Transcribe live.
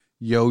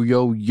Yo,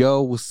 yo, yo,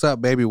 what's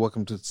up, baby?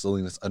 Welcome to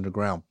Selena's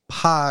Underground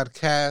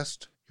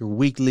Podcast, your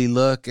weekly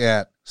look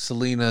at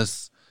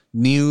Selena's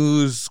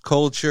news,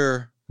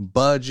 culture,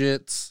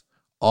 budgets,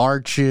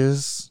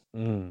 arches.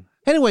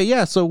 Anyway,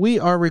 yeah, so we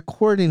are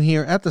recording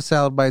here at the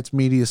Salad Bites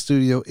Media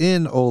Studio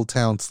in Old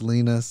Town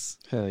Salinas.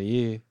 Hell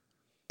yeah.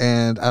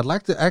 And I'd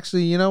like to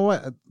actually, you know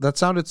what? That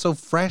sounded so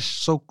fresh,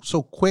 so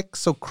quick,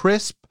 so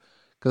crisp,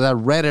 because I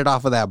read it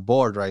off of that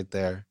board right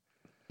there.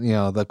 You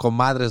know, the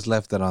comadres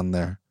left it on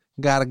there.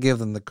 Gotta give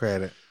them the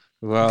credit.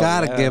 Well,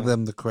 Gotta give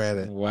them the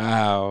credit.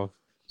 Wow.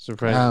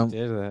 Surprised you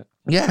did that.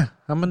 Yeah,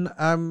 I'm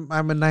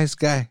a nice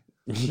guy.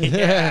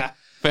 Yeah.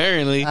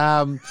 Apparently.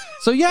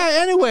 So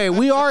yeah, anyway,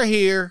 we are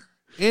here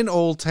in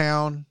Old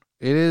Town.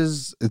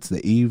 It's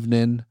the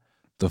evening.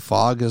 The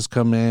fog has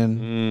come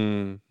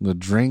in. The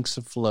drinks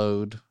have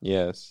flowed.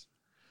 Yes.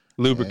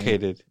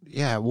 Lubricated. And,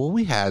 yeah, well,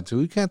 we had to.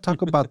 We can't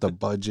talk about the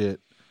budget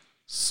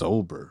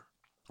sober.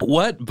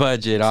 What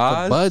budget,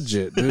 Oz? The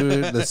budget,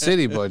 dude. The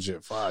city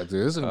budget. Fuck,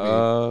 dude. It's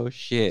gonna be,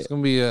 shit.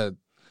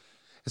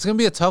 It's gonna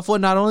be a tough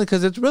one, not only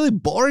because it's really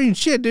boring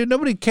shit, dude.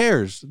 Nobody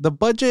cares. The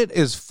budget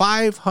is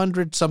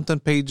 500 something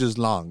pages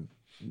long.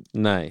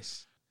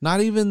 Nice.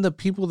 Not even the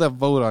people that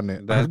vote on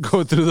it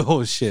go through the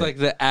whole shit. It's like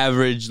the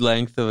average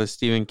length of a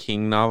Stephen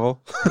King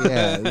novel.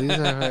 Yeah, these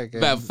are like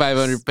about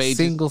 500 pages.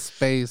 Single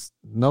space,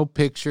 no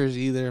pictures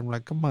either. I'm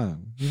like, come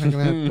on, you're not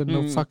gonna have to put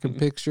no fucking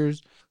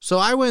pictures. So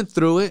I went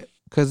through it.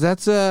 Because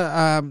that's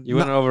you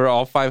went over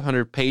all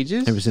 500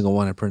 pages? Every single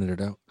one. I printed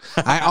it out.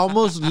 I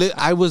was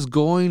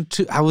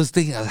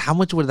thinking, how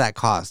much would that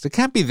cost? It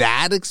can't be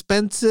that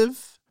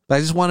expensive. But I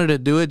just wanted to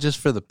do it just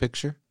for the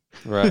picture.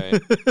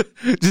 Right.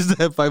 Just to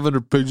have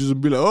 500 pages and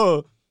be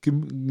like,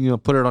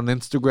 put it on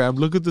Instagram.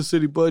 Look at the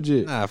city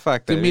budget. Nah,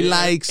 fuck that. Give me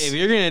likes. If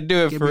you're going to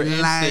do it for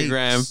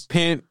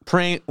Instagram,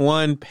 print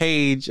one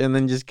page and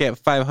then just get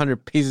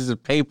 500 pieces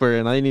of paper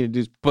and all you need to do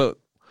is put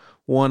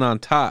one on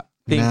top.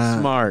 Think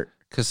smart.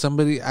 Because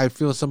I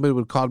feel somebody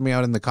would call me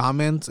out in the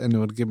comments and it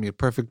would give me a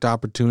perfect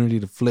opportunity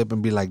to flip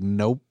and be like,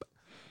 nope,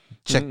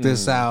 check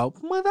this out,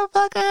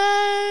 motherfucker.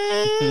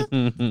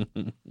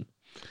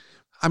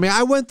 I mean,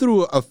 I went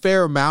through a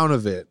fair amount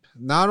of it.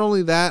 Not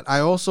only that, I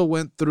also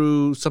went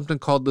through something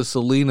called the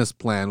Salinas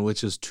Plan,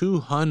 which is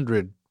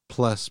 200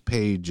 plus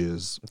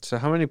pages. So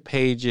how many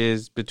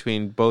pages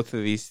between both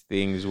of these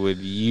things would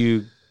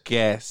you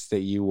guess that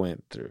you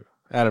went through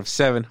out of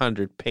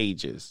 700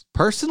 pages?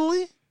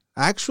 Personally?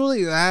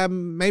 Actually,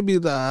 maybe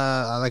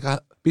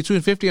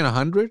between 50 and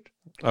 100.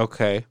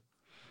 Okay.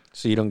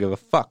 So you don't give a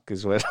fuck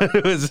is what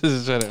it was.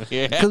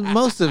 Because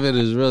most of it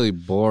is really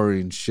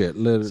boring shit.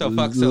 So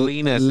fuck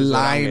Salinas.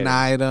 Line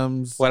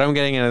items. What I'm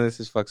getting out of this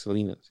is fuck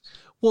Salinas.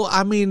 Well,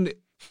 I mean,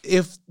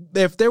 if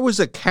there was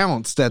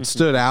accounts that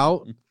stood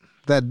out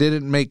that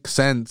didn't make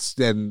sense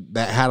and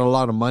that had a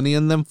lot of money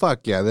in them,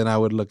 fuck yeah, then I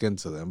would look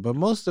into them. But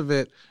most of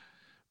it,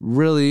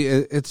 really,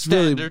 it's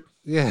standard. Really...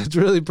 Yeah, it's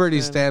really pretty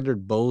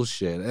standard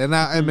bullshit. And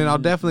I mean, I'll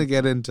definitely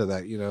get into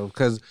that,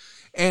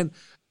 and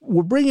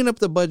we're bringing up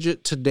the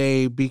budget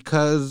today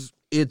because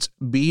it's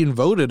being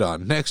voted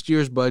on. Next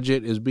year's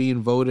budget is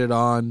being voted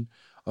on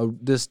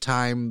this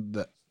time.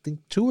 I think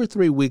 2 or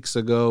 3 weeks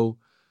ago,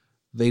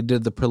 they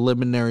did the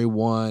preliminary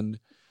one.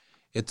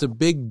 It's a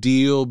big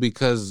deal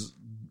because,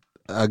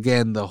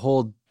 again, the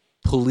whole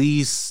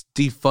police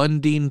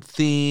defunding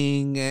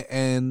thing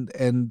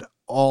and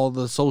all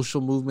the social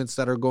movements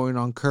that are going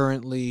on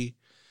currently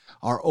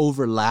are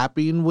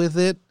overlapping with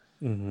it.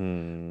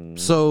 Mm-hmm.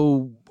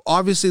 So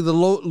obviously the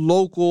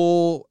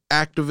local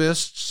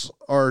activists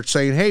are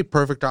saying, hey,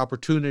 perfect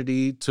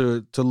opportunity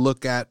to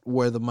look at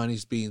where the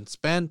money's being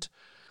spent.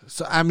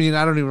 So, I mean,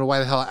 I don't even know why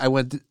the hell I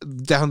went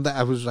down that.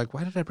 I was like,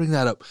 why did I bring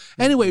that up?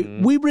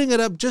 Anyway, we bring it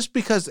up just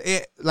because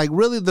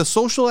really the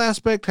social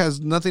aspect has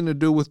nothing to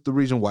do with the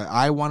reason why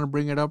I want to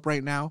bring it up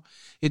right now.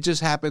 It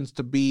just happens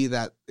to be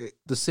that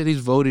the city's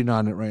voting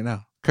on it right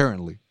now,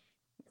 currently.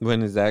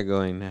 When is that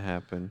going to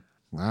happen?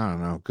 I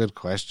don't know. Good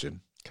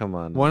question. Come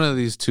on. One of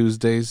these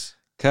Tuesdays.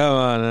 Come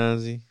on,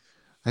 Ozzy.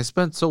 I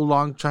spent so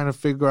long trying to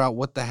figure out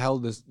what the hell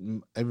this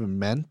even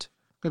meant.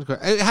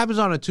 It happens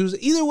on a Tuesday.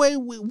 Either way,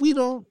 we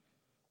don't.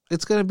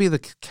 It's going to be the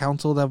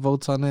council that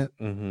votes on it.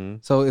 Mm-hmm.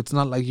 So it's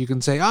not like you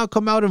can say, oh,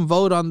 come out and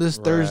vote on this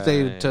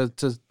Thursday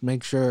to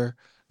make sure.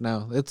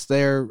 No, it's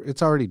there.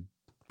 It's already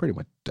pretty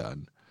much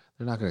done.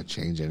 They're not going to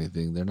change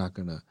anything. They're not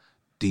going to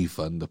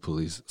defund the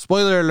police.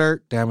 Spoiler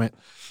alert, damn it.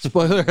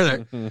 Spoiler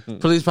alert.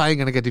 Police probably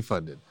going to get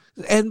defunded.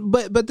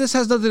 But this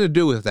has nothing to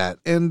do with that.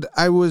 And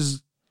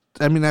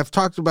I've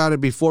talked about it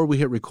before we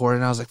hit record,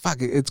 and I was like, fuck,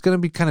 it's going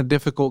to be kind of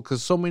difficult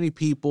because so many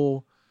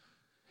people,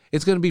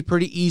 it's going to be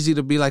pretty easy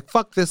to be like,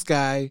 fuck this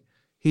guy.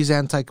 He's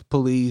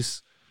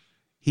anti-police.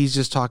 He's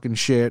just talking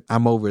shit.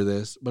 I'm over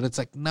this. But it's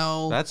like,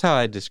 no. That's how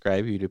I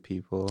describe you to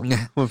people.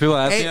 When people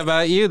ask me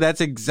about you,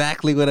 that's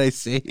exactly what I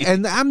say.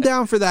 And I'm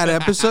down for that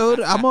episode.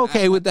 I'm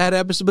okay with that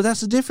episode, but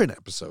that's a different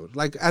episode.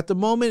 Like at the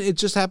moment, it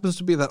just happens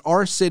to be that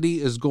our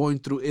city is going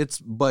through its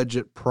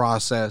budget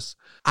process.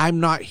 I'm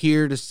not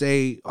here to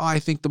say, oh, I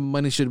think the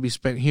money should be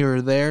spent here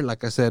or there.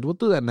 Like I said, we'll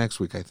do that next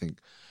week, I think.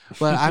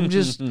 but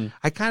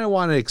I kind of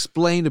want to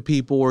explain to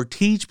people or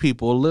teach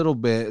people a little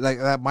bit like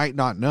that might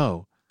not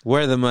know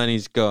where the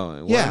money's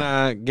going. Yeah. We're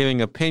not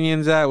giving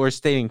opinions out. We're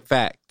stating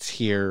facts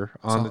here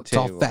on the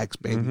table. It's all facts,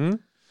 baby.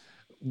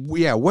 Mm-hmm.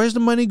 Yeah, where's the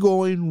money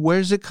going?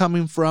 Where's it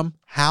coming from?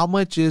 How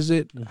much is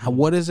it?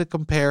 What does it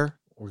compare?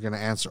 We're going to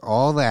answer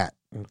all that.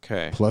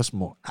 Okay. Plus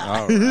more.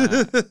 All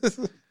right.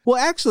 Well,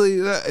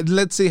 actually,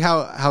 let's see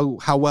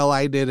how well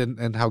I did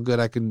and how good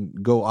I can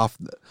go off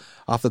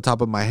the top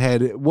of my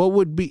head. What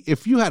would be,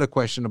 if you had a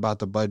question about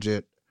the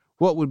budget,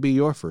 what would be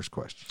your first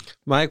question?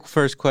 My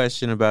first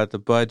question about the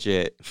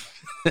budget,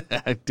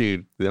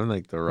 dude, I'm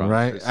like the wrong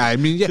right? person. I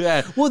mean,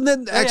 yeah. Well,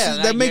 then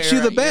actually, that makes you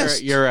the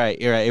best. You're right.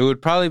 It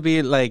would probably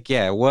be like,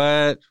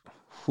 what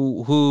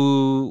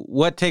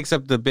takes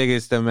up the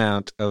biggest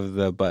amount of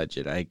the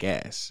budget, I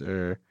guess,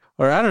 or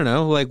I don't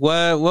know, like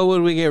what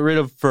would we get rid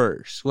of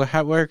first?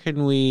 Where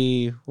can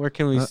we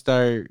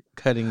start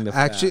cutting the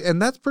fat? Actually,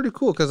 and that's pretty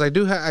cool because I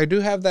do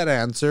have that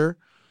answer.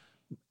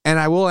 And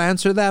I will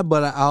answer that,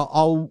 but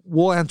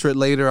we'll answer it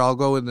later. I'll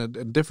go in a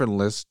different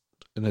list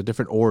in a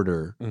different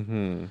order.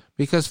 Mm-hmm.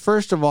 Because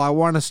first of all, I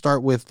want to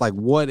start with like,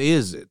 what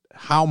is it?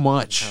 How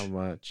much?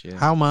 Yeah.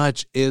 How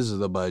much is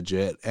the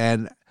budget?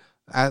 And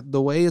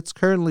the way it's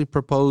currently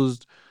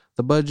proposed,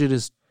 the budget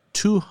is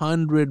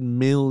 $200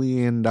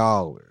 million.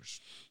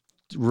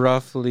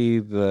 Roughly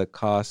the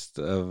cost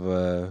of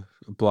a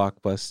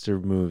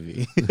blockbuster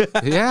movie.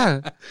 Yeah.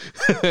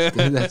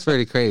 That's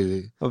pretty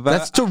crazy.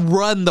 That's to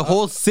run the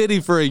whole city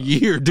for a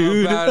year,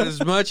 dude. About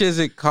as much as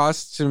it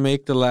costs to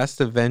make the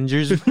last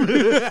Avengers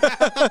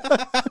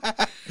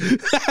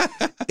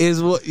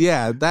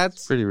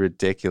that's pretty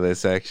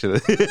ridiculous, actually.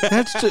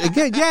 That's true.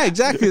 Again, yeah,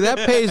 exactly. That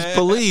pays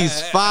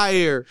police,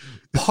 fire,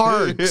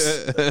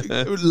 parks,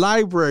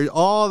 library,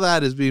 all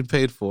that is being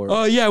paid for.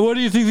 Oh yeah, what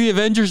do you think the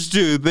Avengers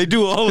do? They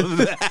do all of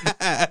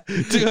that.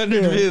 200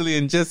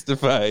 million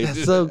justified.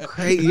 That's so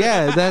crazy.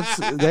 Yeah,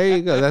 there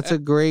you go. That's a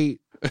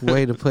great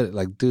way to put it.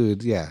 Like,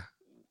 dude, yeah.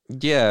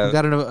 Yeah. You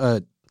got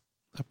a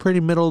pretty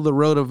middle of the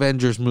road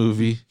Avengers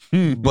movie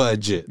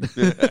budget.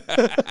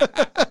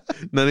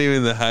 Not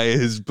even the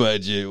highest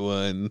budget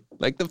one.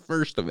 Like the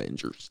first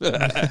Avengers.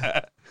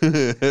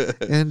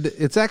 And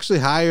it's actually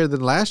higher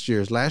than last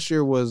year's. Last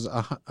year was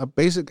a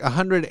basic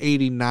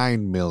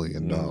 $189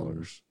 million.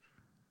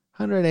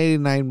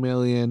 $189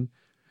 million.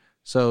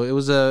 So it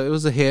was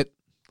a hit.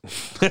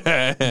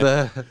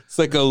 It's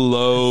like a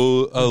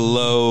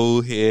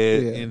low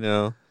hit, yeah. You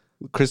know.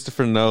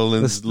 Christopher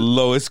Nolan's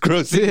lowest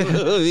grossing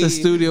movie. The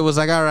studio was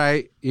like, all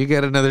right, you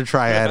get another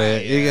try at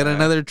it. You get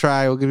another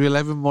try. We'll give you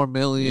 11 more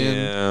million.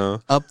 Yeah.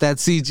 Up that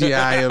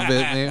CGI a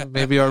bit.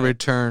 Maybe our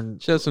return.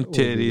 Show some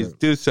titties.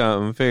 Do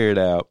something. Figure it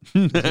out.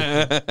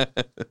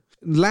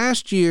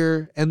 Last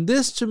year, and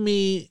this to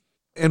me,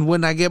 and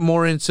when I get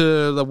more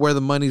into where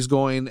the money's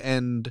going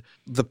and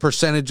the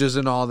percentages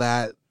and all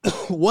that,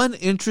 one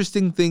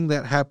interesting thing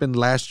that happened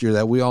last year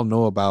that we all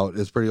know about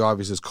is pretty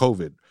obvious is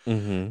COVID.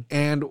 Mm-hmm.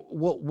 And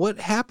what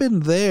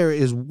happened there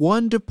is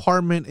one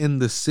department in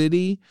the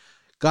city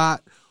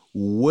got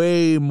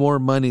way more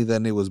money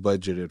than it was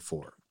budgeted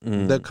for.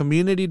 Mm. The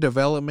community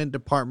development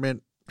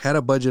department had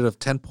a budget of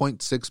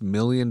 $10.6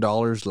 million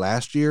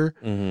last year,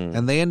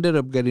 and they ended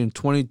up getting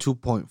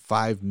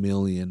 $22.5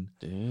 million.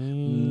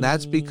 And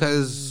that's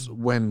because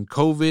when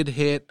COVID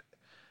hit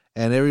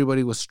and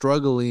everybody was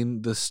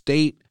struggling, the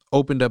state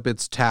opened up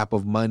its tap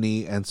of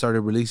money and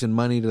started releasing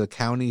money to the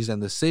counties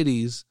and the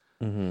cities.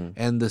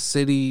 And the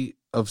city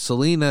of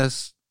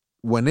Salinas,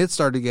 when it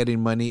started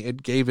getting money,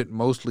 it gave it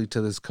mostly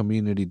to this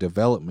community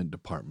development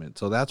department.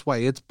 So that's why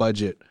its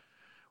budget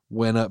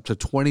went up to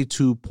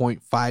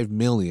 $22.5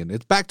 million.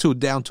 It's back to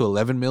down to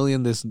 $11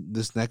 million this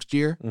next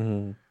year.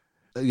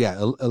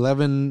 Yeah,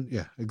 11.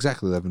 Yeah,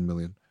 exactly $11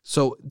 million.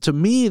 So to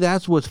me,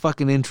 that's what's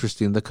fucking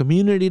interesting. The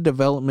community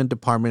development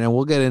department, and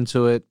we'll get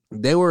into it,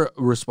 they were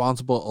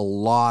responsible a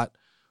lot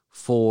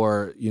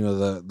for, you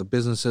know, the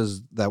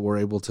businesses that were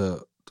able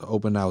to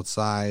open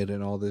outside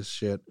and all this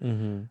shit.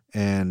 And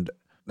and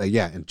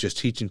just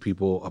teaching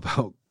people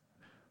about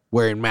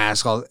wearing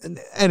masks.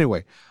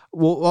 Anyway,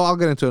 well, I'll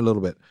get into it a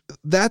little bit.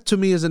 That to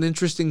me is an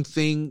interesting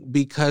thing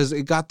because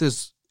it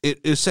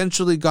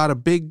essentially got a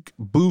big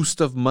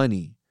boost of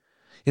money.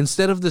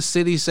 Instead of the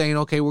city saying,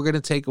 okay, we're going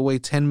to take away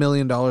 $10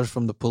 million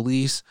from the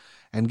police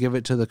and give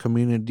it to the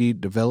community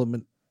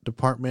development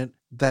department,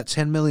 that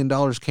 $10 million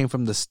came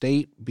from the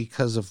state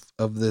because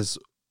of this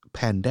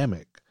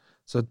pandemic.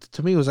 So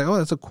to me, it was like, oh,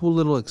 that's a cool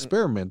little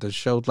experiment that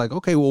showed like,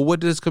 okay, well, what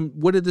did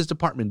this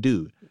department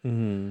do?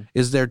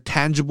 Is there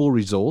tangible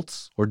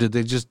results, or did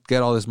they just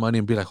get all this money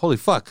and be like, holy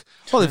fuck,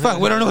 we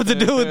don't know what to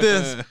do with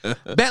this.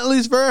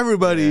 Bentley's for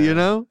everybody, you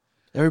know?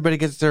 Everybody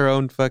gets their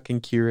own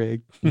fucking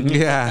Keurig.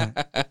 Yeah.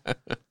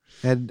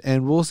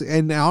 And we'll see.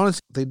 And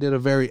honestly, they did a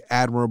very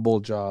admirable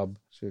job.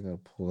 So you're gonna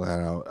pull that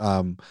out.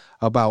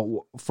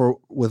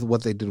 With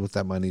what they did with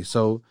that money.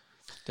 So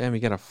damn, you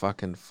got a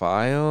fucking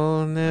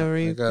file and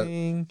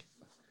everything.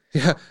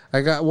 Yeah,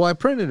 I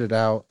printed it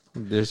out.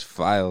 There's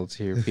files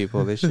here,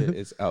 people. This shit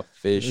is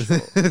official.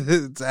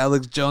 It's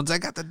Alex Jones. I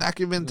got the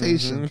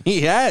documentation. Mm-hmm.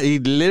 Yeah, he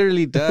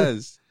literally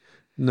does.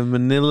 The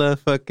manila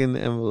fucking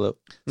envelope.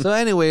 So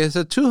anyway, it's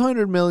a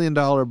 $200 million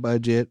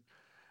budget,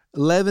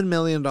 $11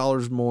 million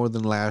more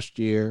than last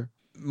year.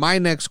 My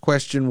next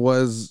question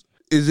was,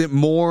 is it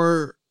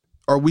more,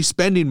 are we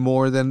spending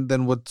more than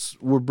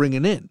we're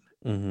bringing in?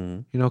 Mm-hmm.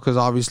 You know, because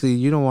obviously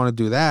you don't want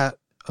to do that.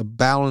 A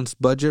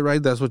balanced budget,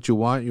 right? That's what you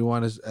want. You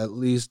want to at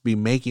least be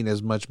making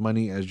as much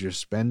money as you're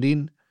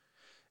spending.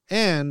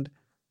 And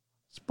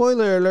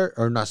spoiler alert,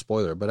 or not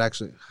spoiler, but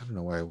actually, I don't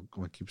know why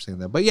I keep saying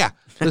that. But yeah,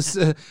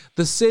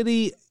 the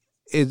city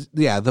is,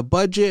 the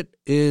budget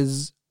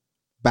is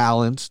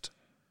balanced.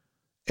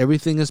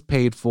 Everything is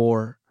paid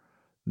for.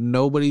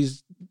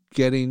 Nobody's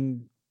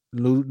losing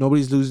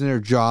their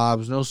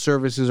jobs. No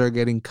services are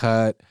getting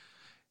cut.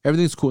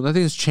 Everything's cool.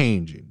 Nothing's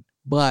changing.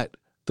 But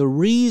the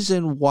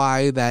reason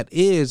why that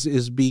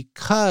is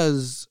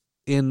because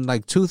in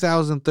like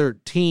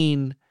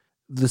 2013,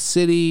 the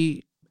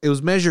city, it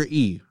was Measure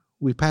E.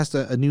 We passed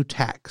a new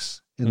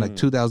tax in like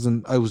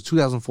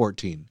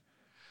 2014.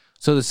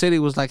 So the city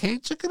was like, hey,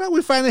 check it out.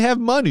 We finally have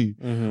money.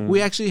 Mm-hmm.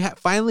 We actually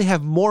finally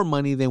have more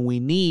money than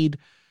we need.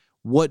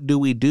 What do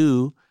we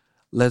do?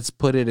 Let's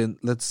put it in.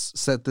 Let's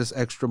set this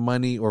extra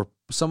money or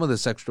some of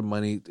this extra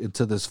money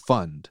into this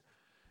fund,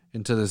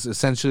 into this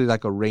essentially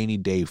like a rainy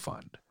day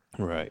fund.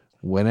 Right.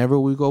 Whenever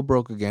we go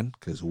broke again,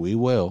 because we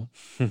will,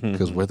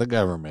 because we're the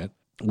government,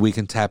 we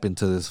can tap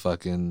into this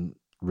fucking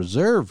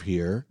reserve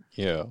here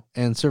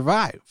and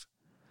survive.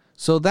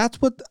 So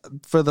that's what,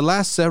 for the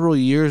last several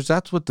years,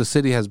 that's what the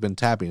city has been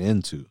tapping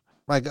into.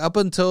 Like up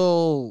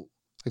until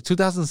like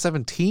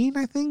 2017,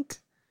 I think,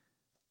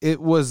 it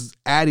was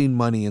adding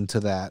money into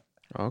that.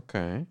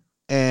 Okay.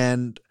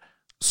 And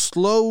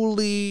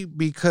slowly,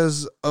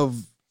 because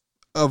of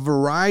a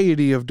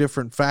variety of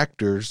different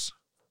factors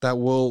that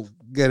we'll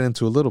get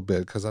into a little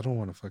bit, because I don't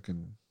want to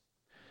fucking...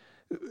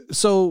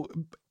 So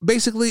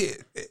basically,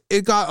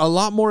 it got a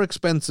lot more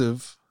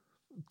expensive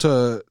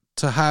to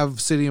have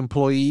city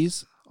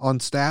employees on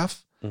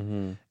staff,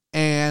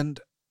 and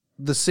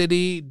the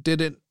city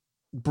didn't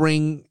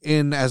bring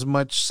in as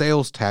much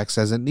sales tax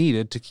as it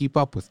needed to keep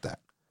up with that.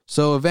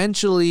 So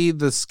eventually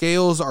the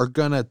scales are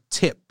going to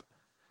tip.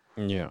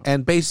 Yeah.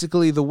 And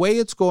basically the way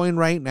it's going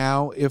right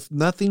now, if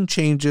nothing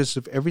changes,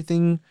 if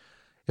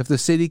the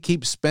city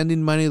keeps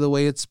spending money the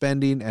way it's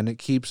spending and it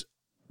keeps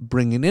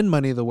bringing in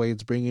money the way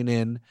it's bringing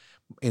in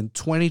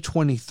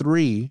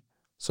 2023,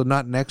 so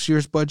not next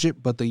year's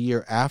budget, but the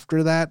year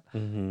after that,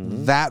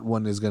 that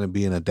one is going to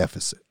be in a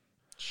deficit.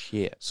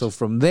 Shit. So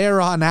from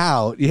there on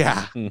out,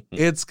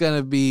 it's going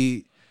to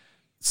be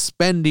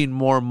spending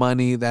more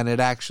money than it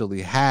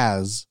actually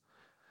has.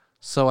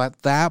 So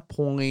at that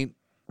point,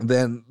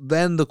 then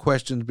the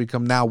questions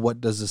become, now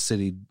what does the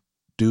city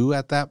do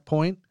at that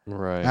point?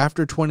 Right.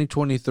 After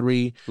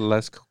 2023.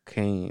 Less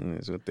cocaine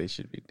is what they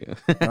should be doing.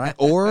 Right?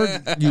 Or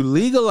you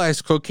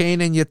legalize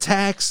cocaine and you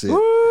tax it.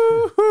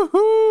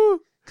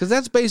 Because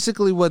that's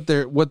basically what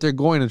they're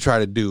going to try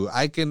to do.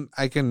 I can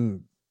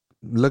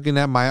looking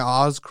at my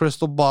Oz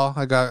crystal ball.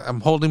 I'm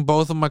holding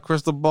both of my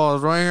crystal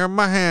balls right here in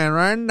my hand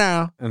right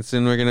now. And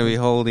soon we're gonna be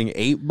holding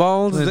 8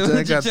 balls.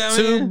 I got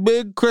 2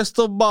 big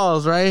crystal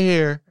balls right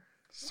here.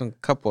 Some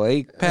couple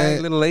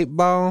 8-pack, little 8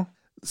 ball.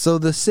 So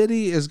the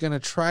city is gonna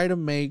try to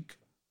make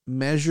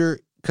Measure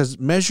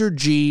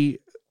G.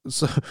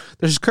 So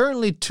there's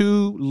currently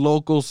 2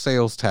 local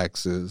sales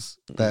taxes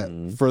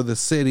that for the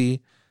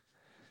city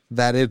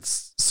that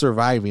it's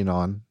surviving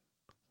on,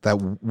 that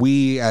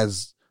we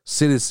as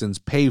citizens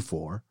pay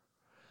for,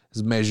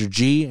 is Measure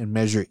G and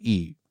Measure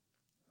E.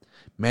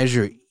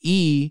 Measure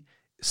E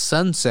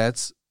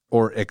sunsets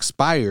or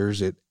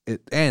expires, it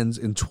ends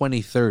in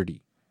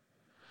 2030.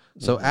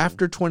 So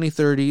after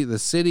 2030, the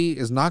city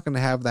is not going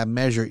to have that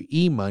Measure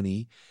E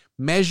money.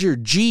 Measure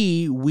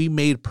G, we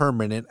made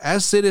permanent.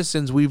 As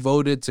citizens, we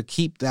voted to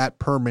keep that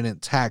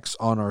permanent tax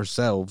on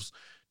ourselves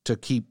to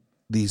keep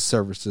these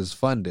services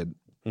funded.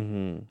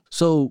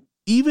 So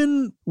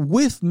even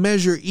with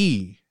Measure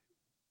E,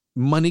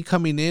 money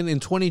coming in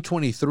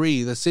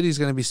 2023, the city's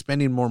going to be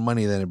spending more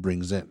money than it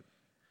brings in.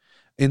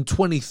 In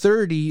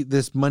 2030,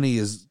 this money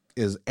is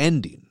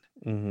ending.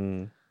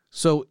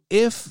 So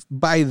if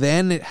by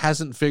then it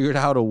hasn't figured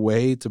out a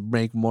way to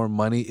make more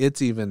money,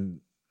 it's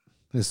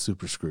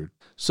super screwed.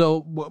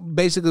 So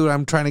basically what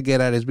I'm trying to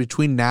get at is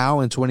between now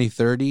and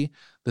 2030,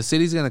 the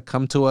city's going to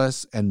come to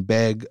us and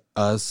beg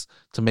us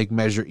to make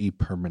Measure E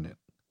permanent.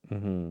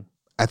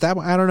 At that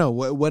point, I don't know,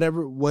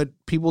 what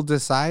people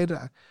decide.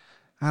 I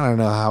don't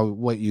know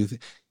what you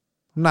think.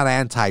 I'm not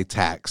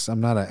anti-tax.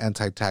 I'm not an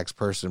anti-tax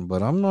person,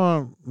 but I'm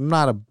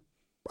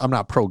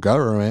not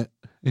pro-government.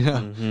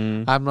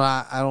 Yeah. I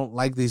don't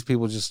like these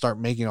people just start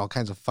making all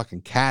kinds of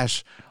fucking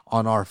cash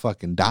on our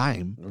fucking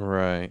dime.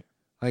 Right.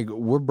 Like,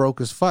 we're broke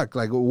as fuck.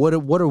 Like, what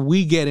are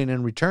we getting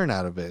in return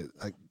out of it?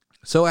 Like,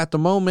 so at the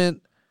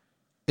moment,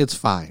 it's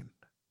fine.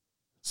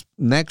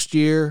 Next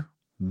year,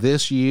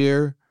 this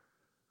year,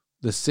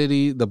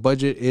 the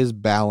budget is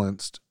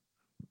balanced.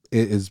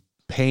 it is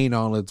paying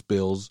all its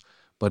bills,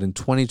 but in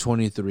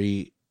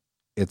 2023,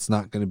 it's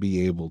not going to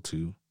be able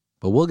to.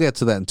 But we'll get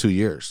to that in 2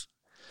 years.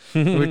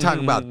 We're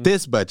talking about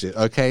this budget,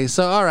 okay?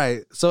 So, all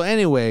right. So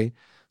anyway,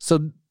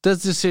 so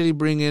does the city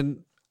bring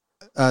in,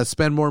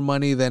 spend more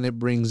money than it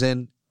brings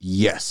in?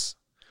 Yes.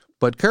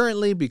 But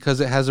currently, because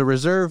it has a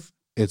reserve,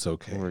 it's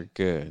okay. We're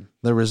good.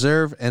 The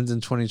reserve ends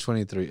in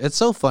 2023. It's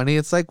so funny.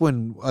 It's like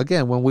when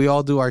we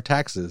all do our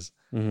taxes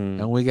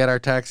and we get our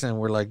tax and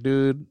we're like,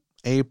 dude,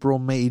 April,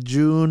 May,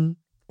 June.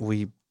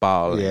 We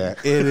ball. Yeah,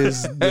 it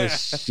is the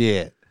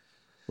shit.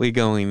 We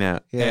going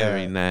out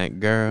every night,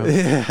 girl.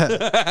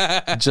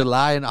 Yeah.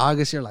 July and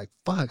August, you're like,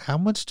 fuck, how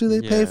much do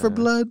they pay for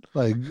blood?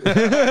 Like,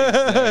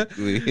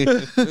 exactly.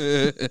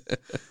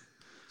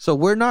 So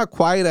we're not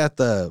quite at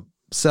the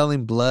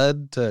selling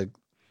blood to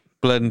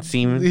blood and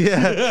semen.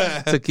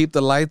 Yeah. To keep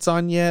the lights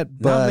on yet.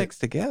 But not mixed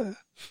together.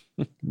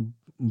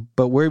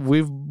 But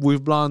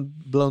we've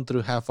blown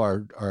through half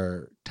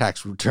our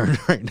tax return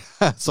right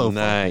now. So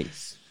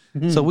nice.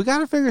 So we got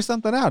to figure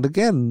something out.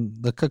 Again,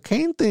 the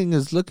cocaine thing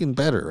is looking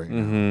better right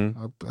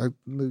now.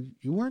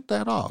 You weren't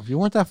that off. You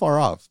weren't that far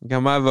off.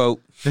 Got my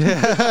vote.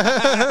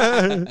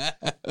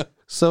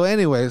 So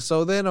anyway,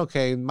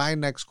 okay, my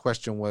next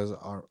question was,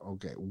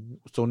 okay,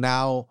 so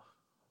now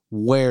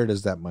where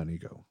does that money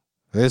go?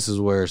 This is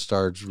where it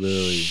starts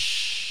really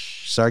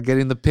start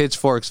getting the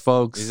pitchforks,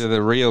 folks. These are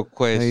the real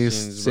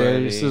questions.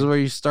 This is where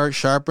you start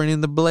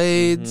sharpening the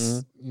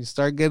blades. You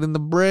start getting the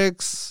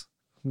bricks.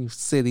 You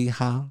city,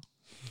 huh?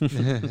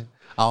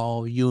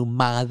 Oh, you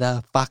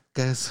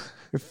motherfuckers.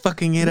 You're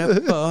fucking it up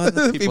for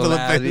the people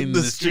out in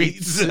the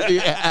streets.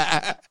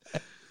 Yeah.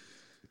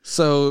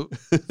 So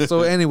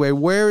anyway,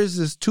 where is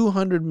this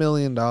 $200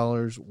 million?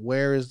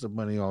 Where is the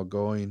money all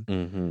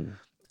going?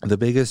 The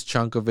biggest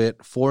chunk of it,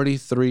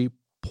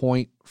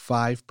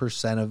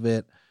 43.5% of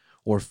it,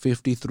 or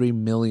 $53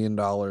 million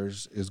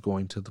is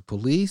going to the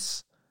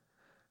police.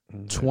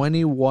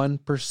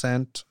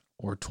 21%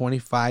 or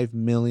 $25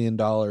 million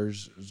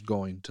is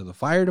going to the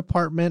fire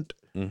department.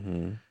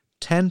 10%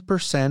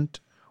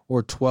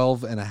 or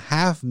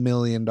 $12.5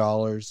 million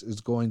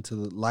is going to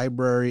the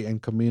library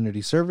and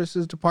community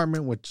services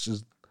department, which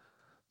is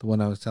the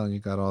one I was telling you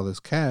got all this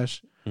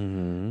cash.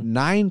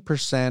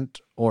 9%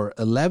 or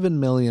 $11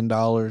 million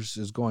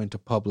is going to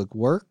public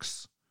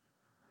works.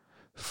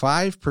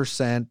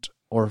 5%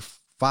 or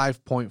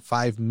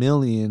 $5.5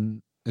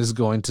 million is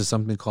going to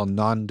something called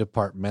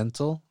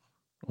non-departmental.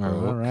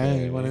 All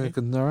right, you want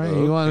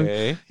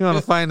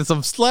to find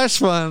some slush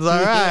funds?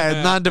 All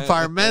right,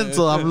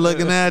 non-departmental. I'm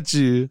looking at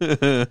you.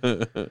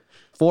 4%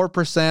 or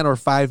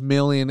 $5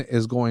 million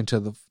is going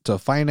to the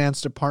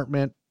finance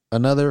department.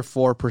 Another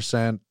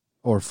 4%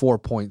 or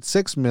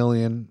 $4.6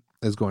 million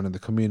is going to the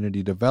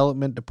community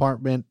development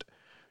department.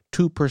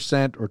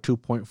 2% or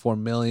 $2.4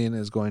 million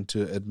is going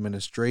to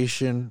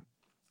administration.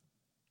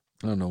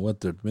 I don't know what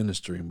they're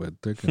administering, but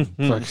they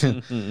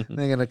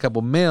get a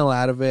couple mil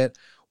out of it.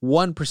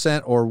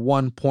 1% or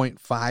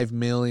 $1.5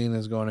 million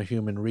is going to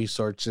human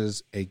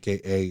resources,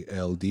 aka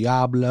El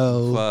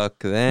Diablo. Fuck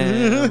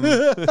them.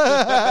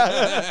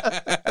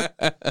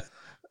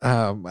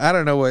 I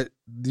don't know what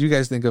you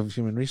guys think of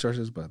human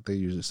resources, but they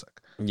usually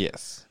suck.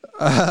 Yes.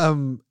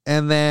 And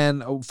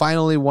then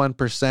finally,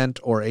 1%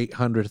 or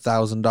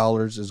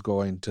 $800,000 is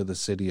going to the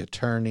city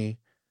attorney.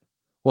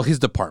 Well, his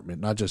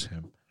department, not just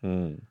him.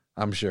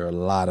 I'm sure a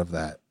lot of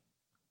that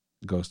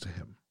goes to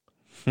him.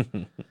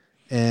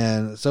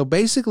 And so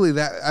basically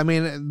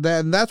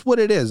that's what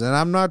it is. And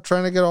I'm not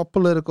trying to get all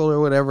political or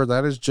whatever.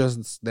 That is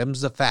just,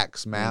 them's the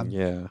facts, man.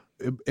 Yeah.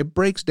 It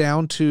breaks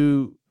down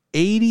to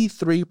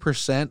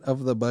 83%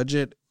 of the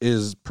budget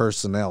is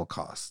personnel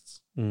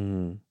costs,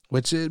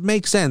 which it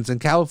makes sense. In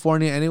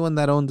California, anyone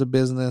that owns a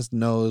business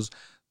knows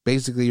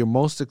basically your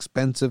most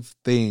expensive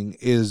thing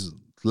is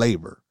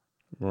labor.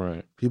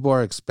 Right. People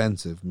are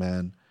expensive,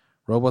 man.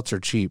 Robots are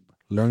cheap.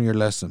 Learn your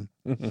lesson.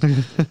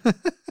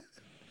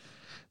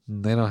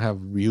 They don't have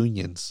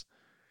unions.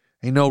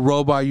 Ain't no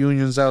robot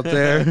unions out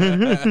there.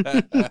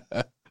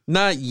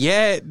 Not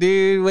yet,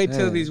 dude. Wait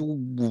till these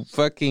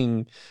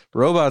fucking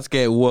robots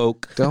get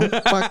woke.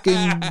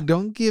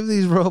 Don't give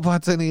these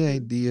robots any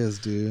ideas,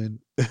 dude.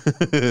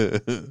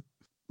 The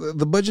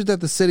budget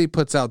that the city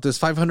puts out, this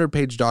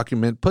 500-page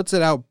document, puts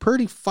it out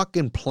pretty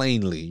fucking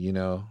plainly, you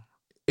know.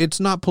 It's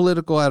not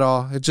political at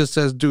all. It just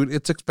says, dude,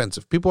 it's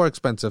expensive. People are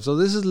expensive. So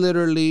this is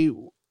literally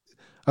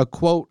a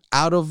quote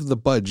out of the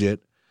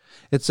budget.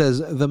 It says,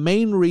 the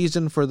main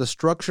reason for the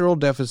structural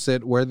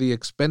deficit where the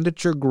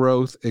expenditure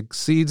growth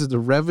exceeds the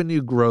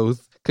revenue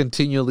growth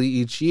continually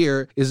each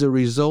year is a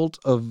result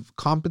of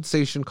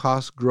compensation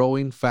costs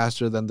growing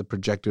faster than the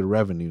projected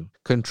revenue.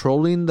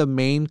 Controlling the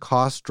main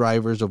cost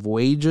drivers of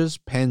wages,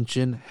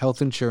 pension,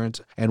 health insurance,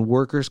 and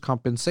workers'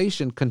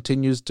 compensation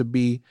continues to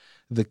be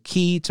the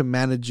key to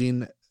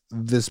managing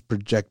this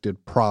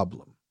projected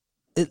problem.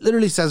 It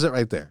literally says it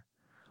right there.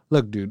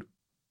 Look, dude.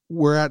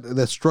 We're at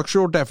the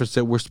structural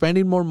deficit. We're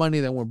spending more money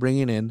than we're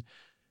bringing in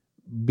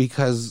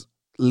because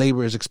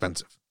labor is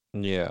expensive.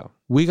 Yeah.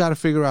 We got to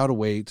figure out a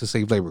way to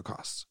save labor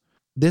costs.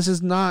 this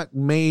is not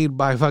made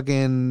by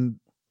fucking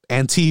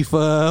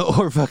Antifa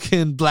or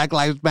fucking Black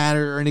Lives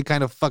Matter or any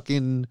kind of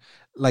fucking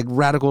like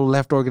radical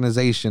left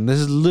organization. This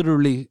is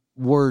literally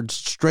words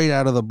straight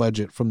out of the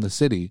budget from the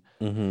city.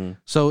 Mm-hmm.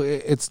 So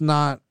it's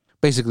not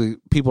basically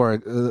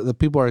the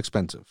people are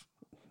expensive.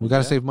 We got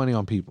to save money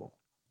on people.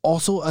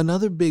 Also,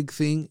 another big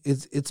thing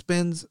is it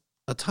spends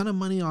a ton of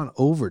money on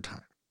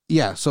overtime.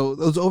 Yeah, so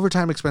those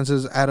overtime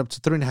expenses add up to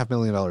 $3.5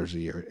 million a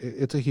year.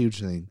 It's a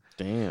huge thing.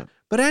 Damn.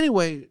 But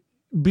anyway,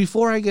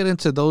 before I get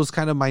into those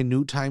kind of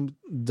minute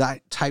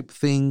type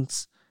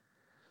things,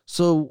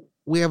 so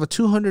we have a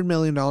 $200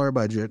 million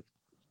budget.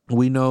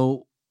 We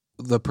know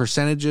the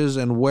percentages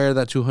and where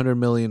that $200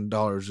 million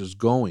is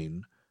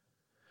going.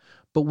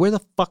 But where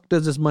the fuck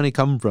does this money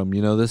come from?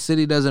 You know, the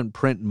city doesn't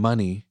print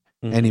money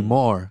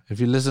anymore. If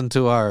you listen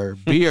to our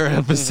beer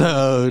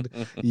episode,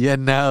 you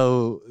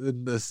know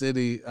the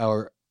city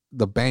or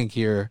the bank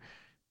here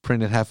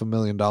printed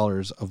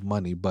 $500,000 of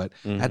money. But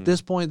at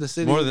this point, the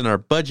city... More than our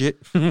budget.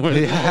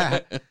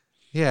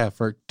 Yeah,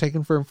 for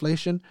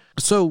inflation.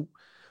 So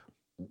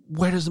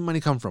where does the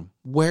money come from?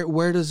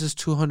 Where does this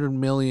 $200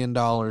 million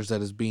that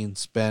is being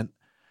spent,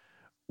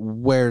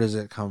 where does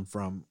it come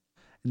from?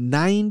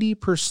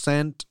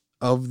 90%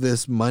 of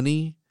this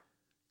money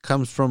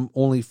comes from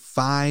only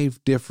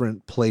 5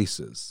 different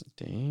places.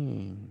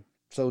 Dang.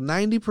 So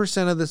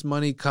 90% of this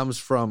money comes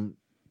from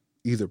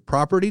either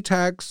property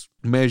tax,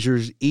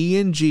 measures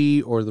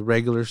E&G, or the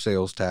regular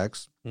sales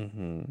tax.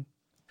 Mm-hmm.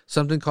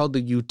 Something called the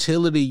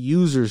utility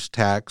users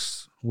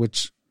tax,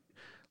 which,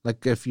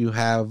 like if you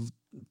have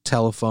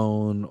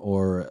telephone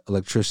or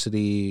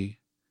electricity,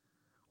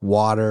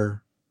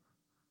 water,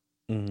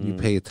 you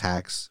pay a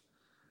tax.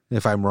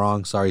 If I'm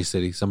wrong, sorry,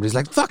 city. Somebody's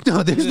like, fuck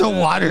no, there's no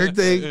water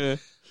thing.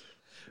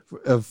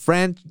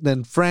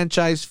 Then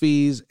franchise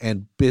fees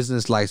and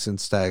business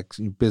license tax,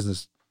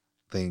 business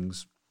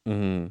things.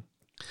 Mm-hmm.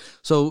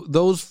 So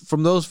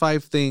from those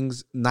 5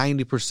 things,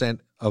 90%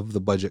 of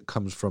the budget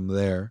comes from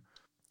there.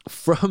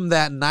 From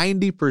that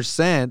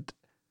 90%,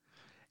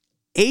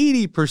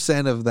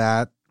 80% of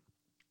that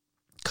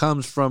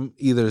comes from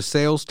either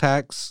sales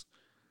tax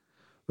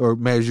or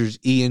measures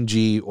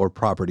E&G or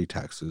property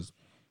taxes.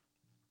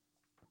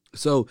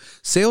 So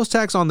sales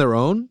tax on their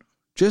own,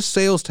 just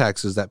sales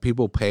taxes that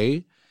people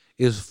pay,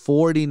 is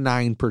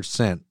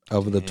 49%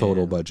 of the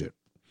total budget.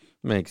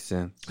 Makes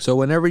sense. So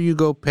whenever you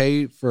go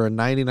pay for a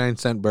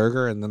 99-cent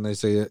burger and then they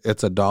say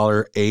it's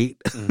 $1.08,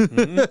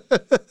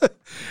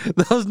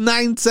 those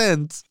 9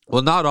 cents,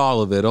 well, not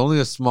all of it, only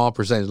a small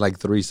percentage, like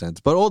 3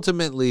 cents. But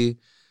ultimately,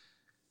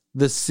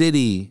 the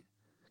city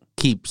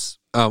keeps,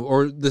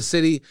 or the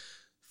city,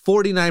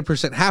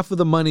 49%, half of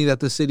the money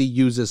that the city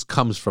uses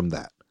comes from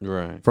that.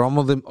 Right. From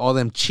all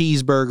them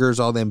cheeseburgers,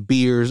 all them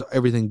beers,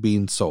 everything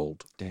being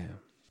sold. Damn.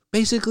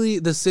 Basically,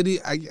 the city,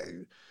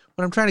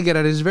 what I'm trying to get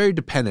at is very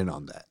dependent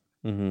on that.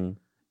 Mm-hmm.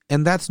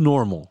 And that's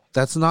normal.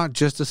 That's not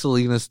just a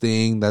Salinas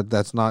thing.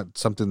 That's not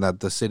something that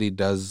the city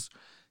does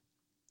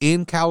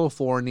in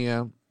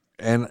California.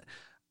 And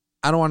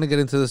I don't want to get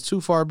into this too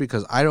far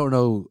because I don't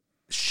know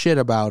shit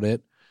about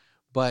it.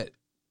 But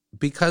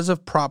because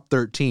of Prop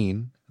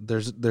 13,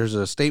 there's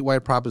a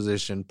statewide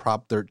proposition,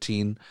 Prop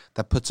 13,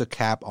 that puts a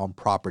cap on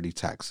property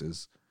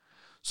taxes.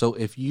 So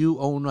if you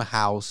own a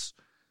house,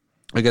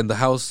 again, the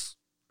house,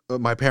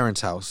 my parents'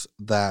 house,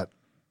 that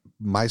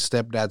my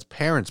stepdad's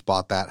parents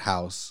bought that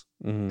house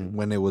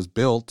when it was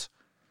built,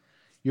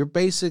 you're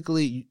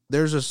basically,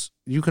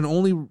 you can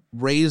only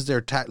raise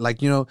their tax.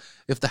 Like, you know,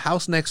 if the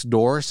house next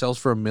door sells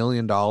for $1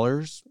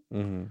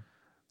 million,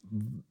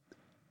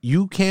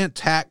 you can't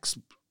tax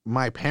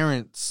my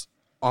parents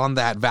on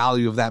that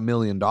value of that $1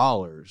 million.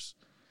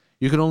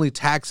 You can only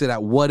tax it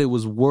at what it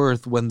was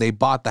worth when they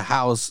bought the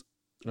house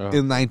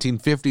in the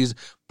 1950s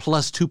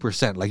plus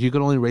 2%. Like you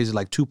can only raise it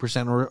like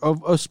 2% or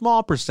a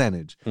small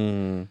percentage.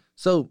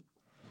 So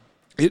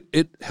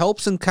it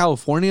helps in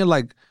California.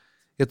 Like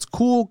it's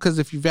cool because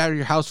if you've had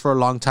your house for a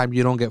long time,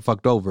 you don't get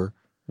fucked over.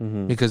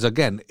 Because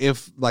again,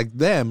 if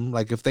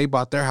if they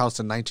bought their house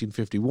in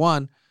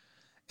 1951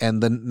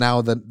 and then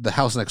now the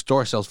house next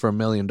door sells for $1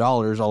 million,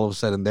 all of a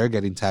sudden they're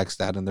getting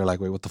taxed at and they're like,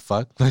 wait, what the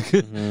fuck? Like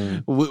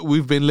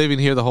we've been living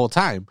here the whole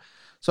time.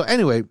 So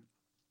anyway,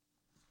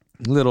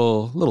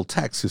 little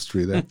tax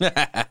history there.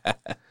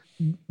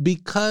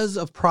 Because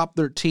of Prop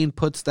 13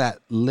 puts that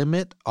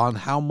limit on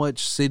how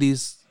much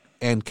cities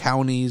and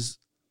counties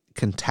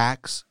can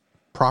tax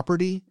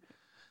property,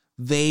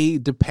 they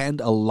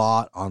depend a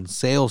lot on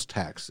sales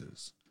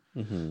taxes.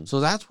 So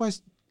that's why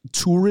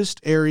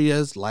tourist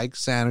areas like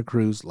Santa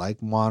Cruz,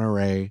 like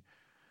Monterey,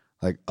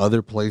 like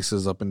other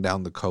places up and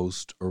down the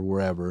coast or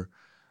wherever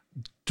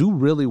do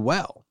really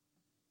well.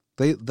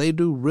 They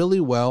do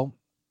really well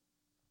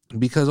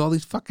because all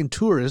these fucking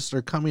tourists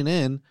are coming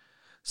in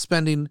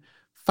spending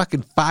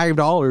fucking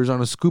 $5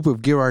 on a scoop of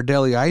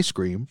Ghirardelli ice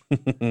cream.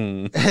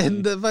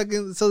 And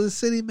so the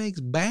city makes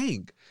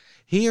bank.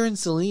 Here in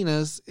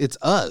Salinas, it's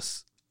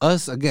us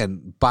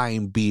again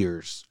buying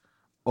beers,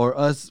 or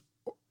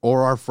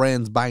our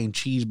friends buying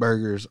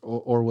cheeseburgers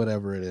or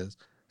whatever it is.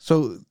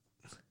 So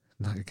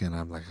again,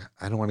 I'm like,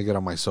 I don't want to get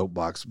on my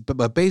soapbox,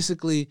 but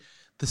basically,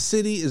 the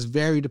city is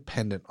very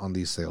dependent on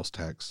these sales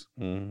tax.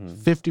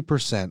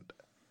 50%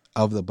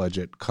 of the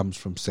budget comes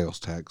from sales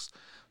tax.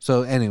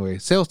 So anyway,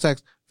 sales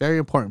tax, very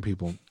important,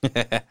 people.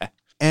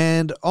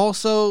 And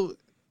also,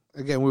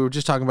 again, we were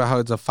just talking about how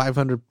it's a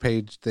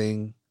 500-page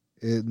thing.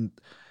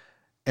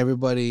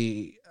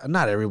 Everybody,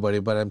 not everybody,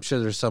 but I'm sure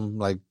there's some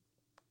like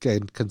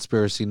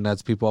conspiracy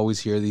nuts. People always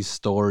hear these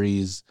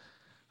stories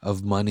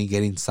of money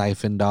getting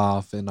siphoned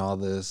off and all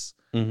this.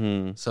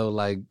 So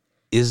like,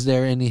 is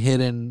there any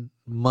hidden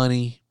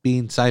money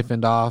being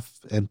siphoned off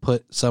and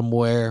put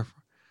somewhere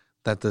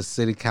that the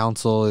city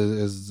council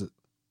is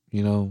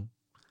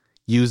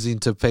using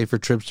to pay for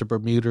trips to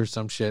Bermuda or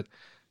some shit?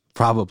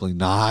 Probably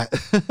not.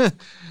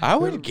 I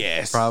would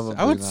guess. Probably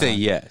I would not. say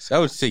yes. I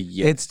would say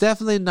yes. It's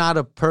definitely not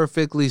a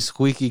perfectly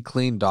squeaky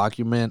clean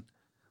document.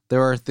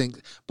 There are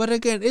things, but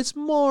again, it's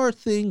more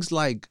things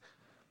like,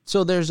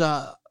 so there's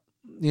a,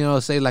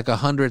 say like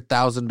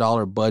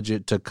 $100,000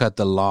 budget to cut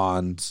the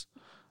lawns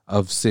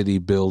of city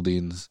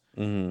buildings,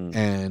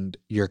 and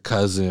your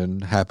cousin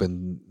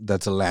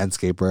that's a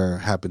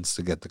landscaper, happens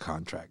to get the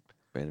contract.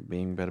 Bada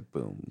bing, bada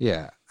boom.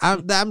 Yeah,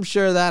 I'm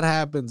sure that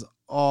happens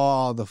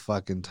all the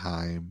fucking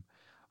time.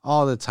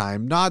 All the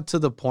time. Not to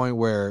the point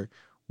where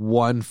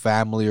one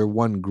family or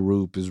one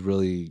group is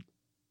really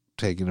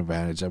taking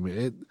advantage. I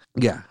mean,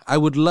 I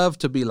would love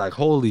to be like,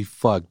 holy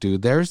fuck,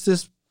 dude, there's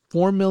this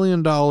 $4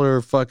 million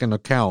fucking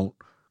account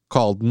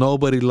called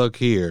Nobody Look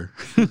Here.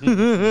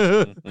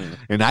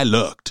 And I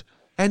looked.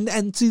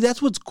 And see,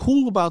 that's what's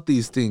cool about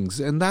these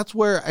things. And that's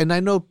where, and I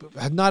know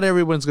not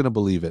everyone's going to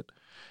believe it.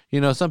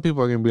 Some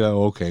people are going to be like,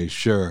 okay,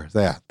 sure,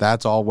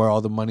 that's all where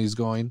all the money's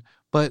going.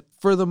 But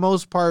for the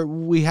most part,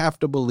 we have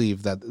to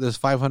believe that this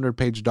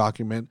 500-page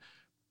document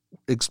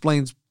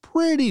explains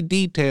pretty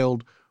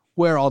detailed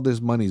where all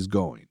this money's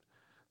going.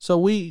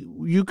 So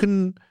you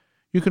can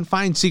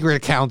find secret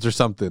accounts or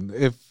something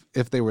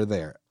if they were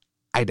there.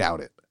 I doubt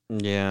it.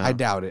 Yeah, I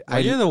doubt it. Well,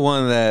 you're the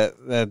one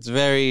that's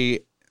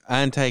very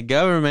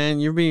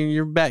anti-government.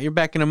 You're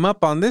backing them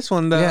up on this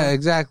one, though. Yeah,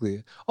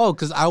 exactly. Oh,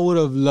 because I would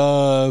have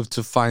loved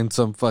to find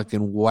some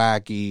fucking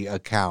wacky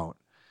account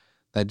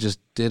that just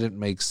didn't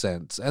make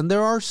sense. And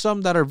there are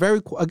some that are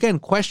very, again,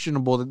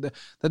 questionable.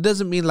 That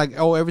doesn't mean like,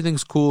 oh,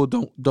 everything's cool,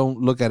 don't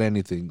look at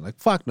anything. Like,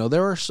 fuck no.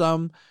 There are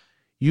some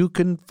you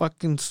can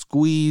fucking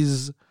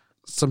squeeze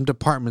some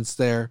departments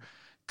there.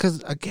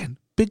 Because, again,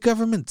 big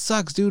government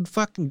sucks, dude.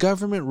 Fucking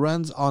government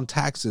runs on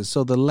taxes.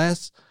 So the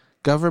less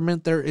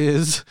government there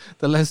is,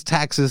 the less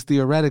taxes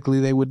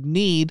theoretically they would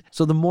need.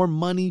 So the more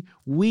money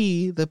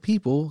we, the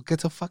people,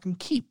 get to fucking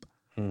keep.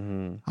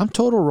 I'm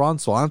total Ron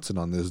Swanson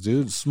on this,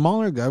 dude.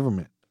 Smaller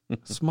government.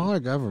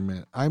 Smaller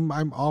government.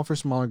 I'm all for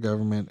smaller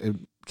government. It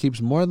keeps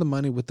more of the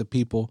money with the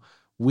people.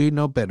 We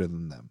know better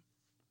than them.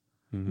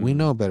 We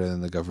know better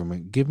than the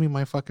government. Give me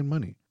my fucking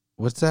money.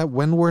 What's that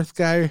Wentworth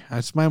guy?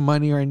 It's my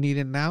money or I need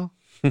it now?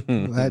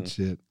 That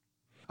shit.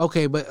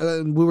 Okay, but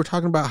we were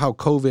talking about how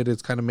COVID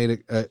has kind of made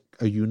it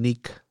a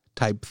unique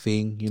type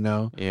thing,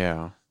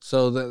 Yeah.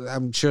 So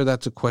I'm sure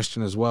that's a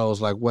question as well.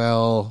 It's like,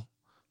 well,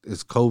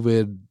 is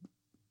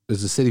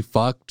the city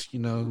fucked,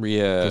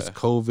 Yeah. Does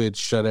COVID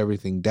shut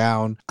everything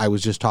down? I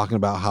was just talking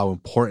about how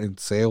important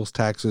sales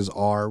taxes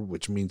are,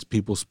 which means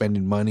people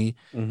spending money.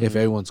 If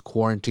everyone's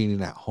quarantining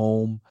at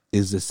home,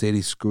 is the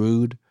city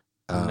screwed?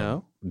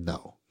 No.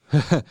 No.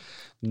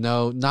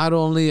 No, not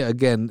only,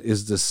 again,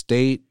 is the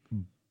state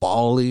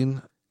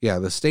balling. Yeah,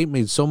 the state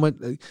made so much.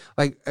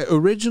 Like,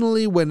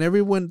 originally, when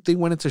everything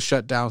went into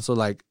shutdown, so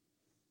like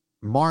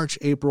March,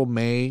 April,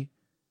 May,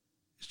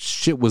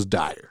 shit was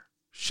dire.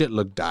 Shit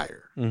looked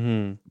dire.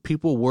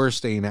 People were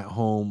staying at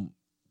home.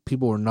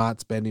 People were not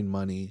spending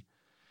money.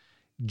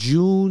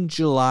 June,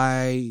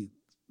 July,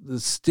 the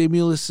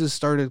stimuluses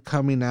started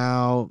coming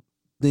out.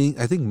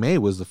 I think May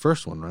was the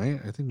first one, right?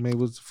 I think May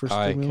was the first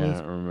stimulus. I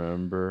can't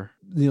remember.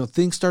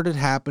 Things started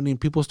happening.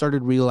 People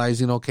started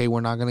realizing, okay, we're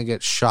not going to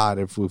get shot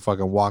if we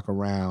fucking walk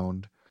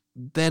around.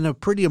 Then a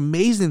pretty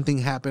amazing thing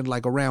happened,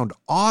 like around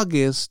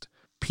August,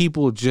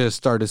 people just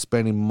started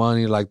spending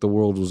money like the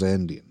world was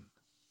ending.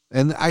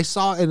 And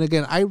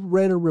again, I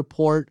read a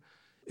report.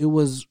 It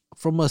was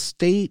from a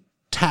state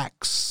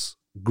tax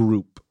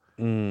group.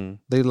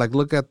 They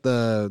look at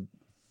the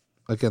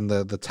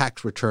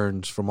tax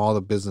returns from all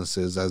the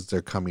businesses as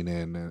they're coming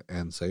in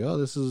and say, oh,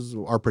 this is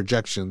our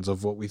projections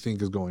of what we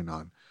think is going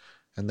on.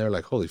 And they're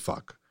like, holy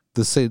fuck.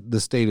 The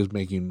state is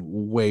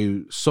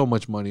making so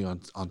much money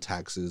on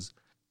taxes.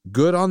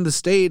 Good on the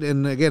state.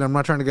 And again, I'm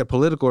not trying to get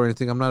political or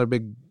anything. I'm not a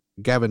big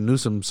Gavin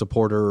Newsom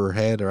supporter or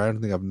head, or I don't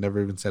think I've never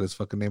even said his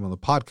fucking name on the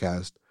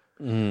podcast.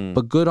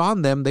 But good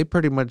on them. They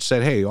pretty much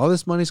said, hey, all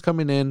this money's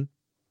coming in.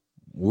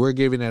 We're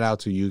giving it out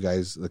to you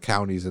guys, the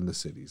counties and the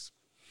cities.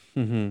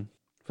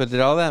 But did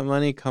all that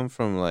money come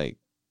from like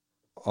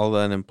all the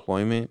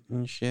unemployment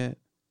and shit?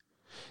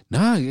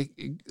 Nah,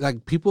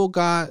 like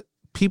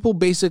people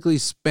basically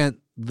spent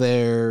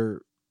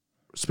their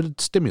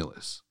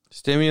stimulus.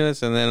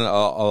 And then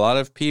a lot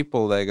of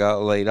people that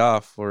got laid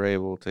off were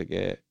able to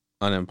get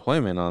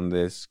unemployment on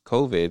this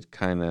COVID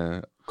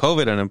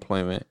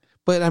unemployment.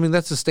 But I mean,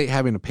 that's the state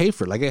having to pay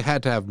for it. Like, it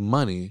had to have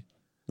money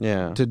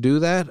to do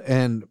that.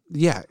 And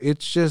yeah,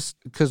 it's just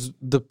because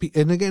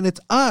and again,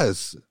 it's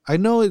us. I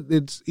know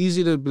it's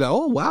easy to be like,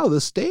 oh, wow,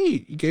 the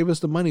state gave us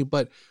the money,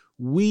 but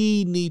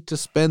we need to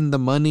spend the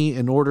money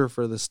in order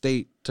for the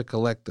state to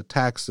collect the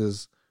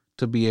taxes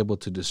to be able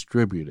to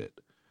distribute it.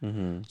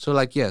 Mm-hmm. So,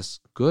 like, yes,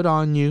 good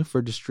on you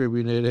for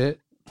distributing it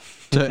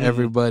to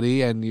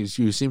everybody, and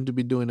you seem to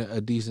be doing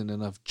a decent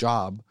enough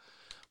job.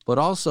 But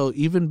also,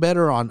 even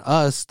better on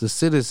us, the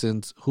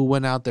citizens who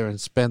went out there and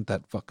spent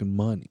that fucking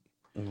money.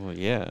 Well,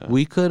 yeah.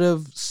 We could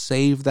have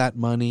saved that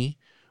money,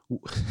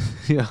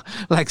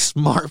 like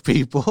smart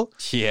people.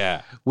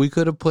 Yeah. We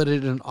could have put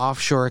it in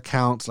offshore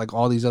accounts like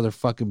all these other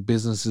fucking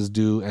businesses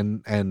do,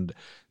 and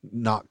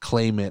not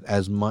claim it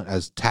as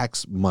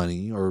tax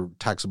money or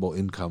taxable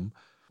income.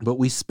 But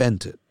we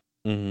spent it.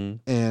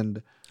 Mm-hmm.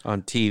 And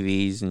on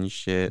TVs and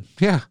shit.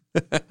 Yeah.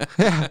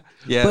 Yeah.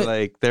 Yeah, but,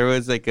 like there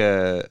was like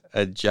a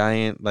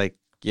giant like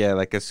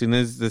as soon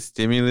as the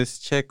stimulus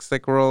checks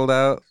like rolled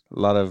out, a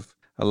lot of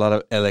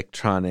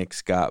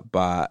electronics got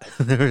bought.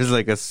 There was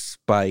like a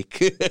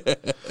spike.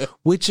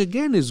 Which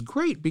again is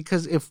great,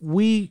 because if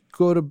we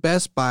go to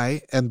Best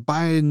Buy and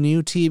buy a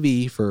new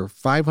TV for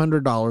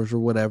 $500 or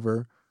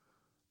whatever,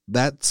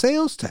 that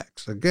sales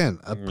tax, again,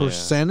 a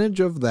percentage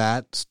of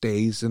that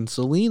stays in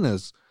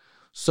Salinas.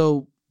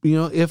 So,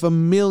 if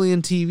 1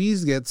 million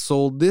TVs get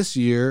sold this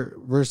year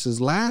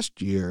versus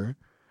last year,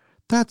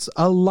 that's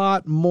a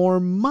lot more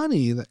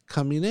money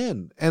coming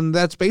in. And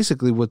that's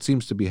basically what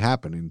seems to be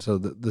happening. So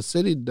the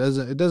city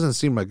doesn't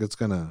seem like it's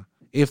going to,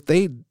 if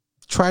they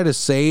try to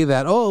say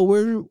that, oh,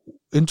 we're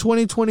in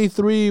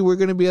 2023, we're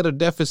going to be at a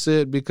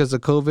deficit because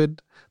of COVID,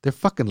 they're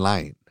fucking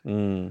lying.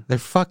 They're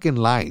fucking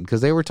lying, because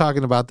they were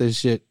talking about this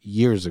shit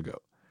years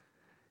ago.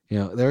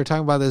 They were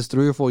talking about this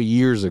 3 or 4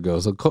 years ago.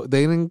 So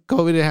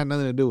COVID had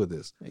nothing to do with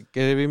this.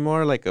 Could it be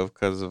more like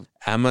because of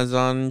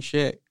Amazon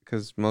shit?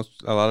 Because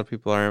a lot of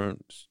people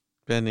aren't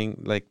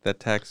spending like the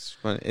tax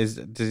money.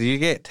 Does you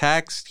get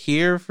taxed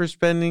here for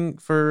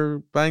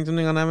buying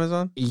something on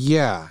Amazon?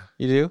 Yeah,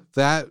 you do.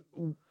 That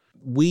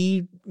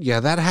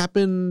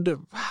happened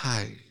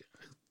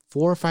 4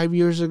 or 5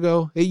 years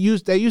ago. That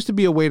used to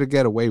be a way to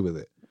get away with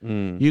it.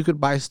 You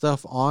could buy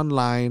stuff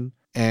online,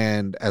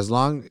 and as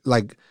long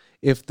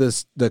if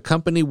the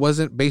company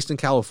wasn't based in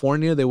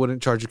California, they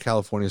wouldn't charge you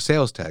California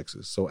sales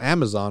taxes. So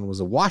Amazon was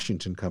a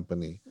Washington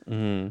company.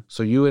 Mm-hmm.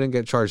 So you wouldn't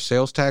get charged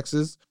sales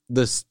taxes.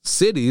 The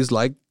cities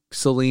like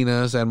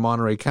Salinas and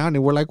Monterey County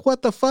were like,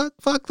 what the fuck?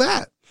 Fuck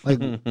that.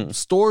 Like,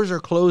 stores are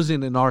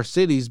closing in our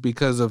cities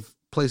because of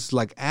places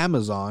like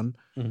Amazon.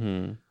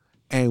 Mm-hmm.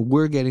 And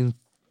we're getting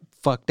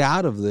fucked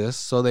out of this.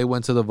 So they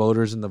went to the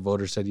voters, and the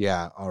voters said,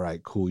 yeah, all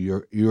right, cool.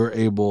 You're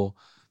able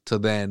to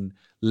then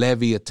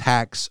levy a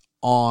tax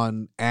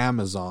on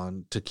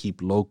Amazon to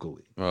keep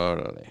locally. Oh,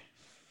 really?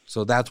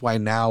 So that's why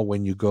now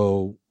when you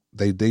go,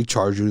 they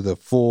charge you the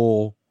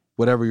full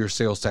whatever your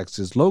sales tax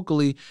is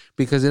locally,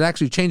 because it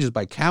actually changes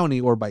by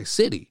county or by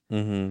city.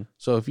 Mm-hmm.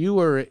 So if you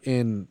were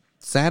in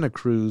Santa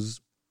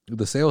Cruz,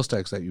 the sales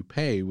tax that you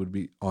pay would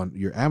be on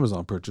your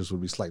Amazon purchase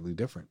would be slightly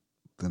different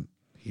than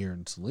here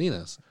in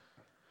Salinas.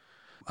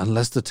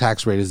 Unless the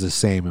tax rate is the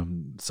same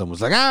and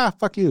someone's like,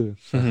 fuck you.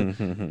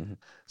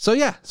 So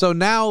yeah, so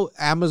now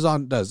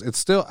Amazon does. It's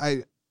still,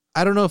 I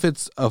don't know if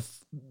it's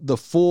the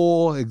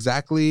full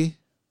exactly,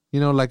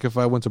 like if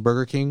I went to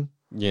Burger King,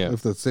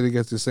 if the city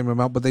gets the same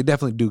amount, but they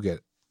definitely do get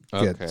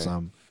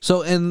some.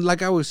 So, and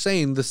like I was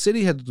saying, the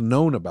city had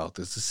known about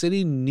this. The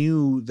city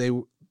knew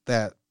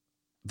that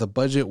the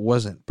budget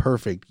wasn't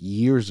perfect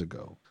years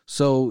ago.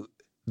 So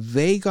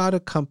they got a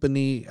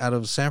company out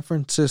of San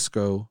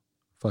Francisco,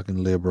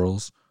 fucking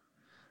liberals,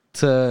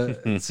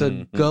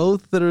 to go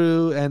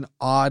through and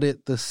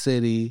audit the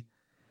city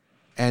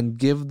and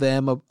give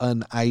them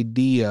an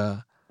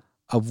idea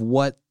of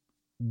what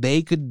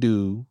they could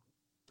do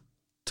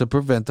to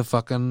prevent the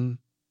fucking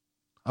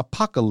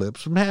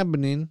apocalypse from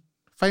happening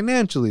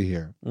financially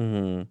here.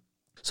 Mm-hmm.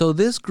 So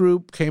this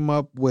group came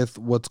up with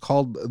what's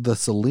called the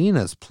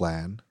Salinas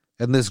Plan,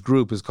 and this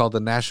group is called the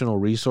National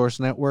Resource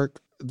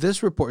Network.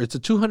 This report, it's a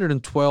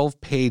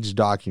 212-page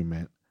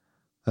document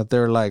that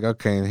they're like,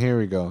 okay, and here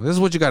we go. This is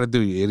what you got to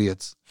do, you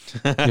idiots.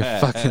 You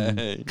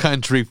fucking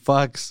country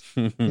fucks.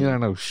 You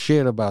don't know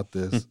shit about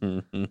this.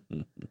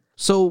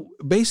 So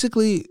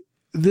basically,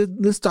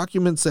 this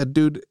document said,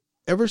 dude,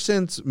 ever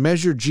since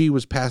Measure G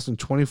was passed in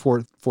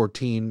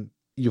 2014,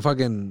 you've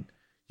been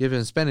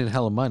spending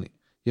hella money.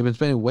 You've been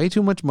spending way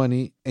too much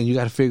money, and you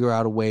got to figure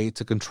out a way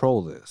to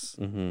control this.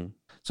 Mm-hmm.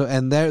 So,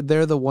 and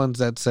they're the ones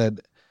that said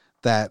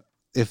that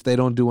if they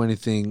don't do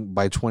anything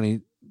by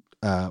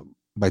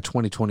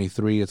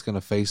 2023, it's going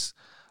to face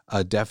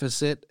a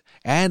deficit.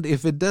 And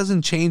if it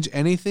doesn't change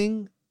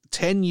anything,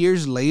 10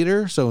 years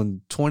later, so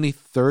in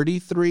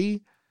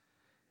 2033,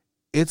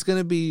 it's going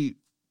to be,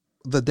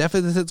 the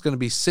deficit's going to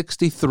be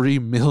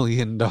 $63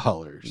 million.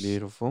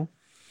 Beautiful.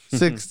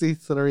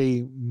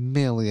 $63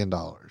 million.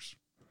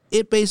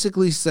 It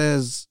basically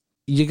says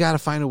you got to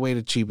find a way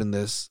to cheapen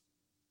this.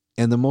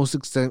 And the most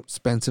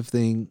expensive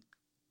thing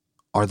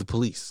are the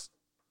police.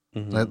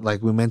 Mm-hmm.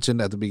 Like we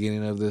mentioned at the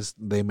beginning of this,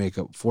 they make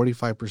up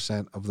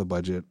 45% of the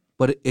budget.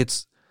 But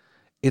it's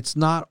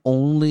not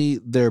only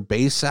their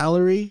base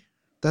salary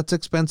that's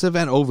expensive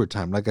and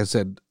overtime. Like I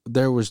said,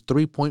 there was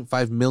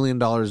 $3.5 million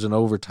in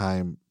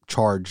overtime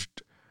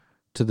charged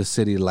to the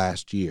city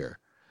last year.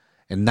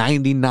 And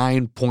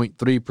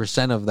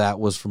 99.3% of that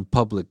was from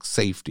public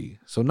safety.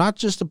 So not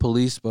just the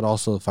police, but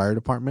also the fire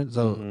department.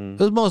 So it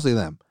was mostly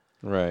them.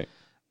 Right.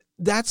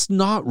 That's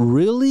not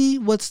really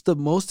what's the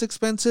most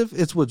expensive.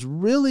 It's what's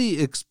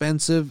really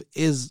expensive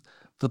is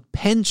the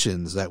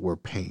pensions that we're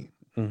paying.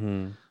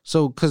 Mm-hmm.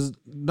 So, because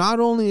not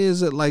only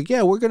is it like,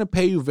 yeah, we're going to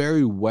pay you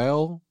very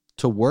well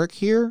to work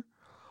here,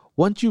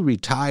 once you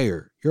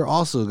retire, you're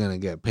also going to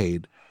get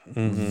paid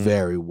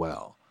very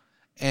well.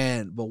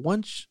 But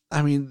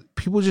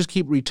people just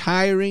keep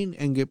retiring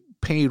and get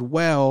paid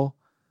well,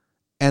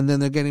 and then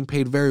they're getting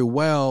paid very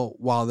well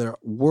while they're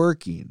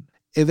working.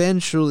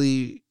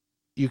 Eventually,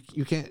 you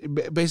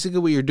can't. Basically,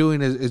 what you're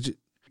doing is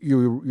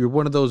you're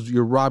one of those.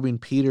 You're robbing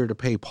Peter to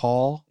pay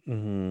Paul.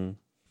 Mm-hmm.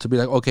 To be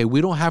like, okay,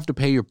 we don't have to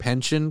pay your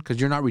pension because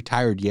you're not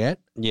retired yet.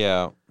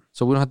 Yeah.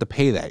 So we don't have to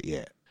pay that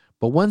yet.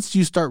 But once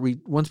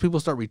people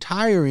start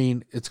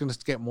retiring, it's going to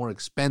get more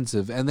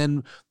expensive. And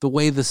then the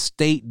way the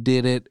state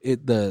did it,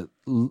 the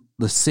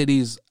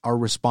cities are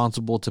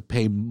responsible to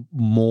pay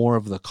more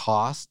of the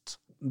costs.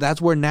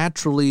 That's where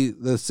naturally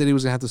the city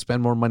was going to have to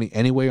spend more money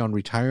anyway on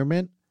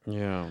retirement.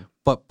 Yeah.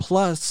 But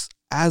plus,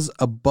 as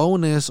a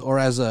bonus or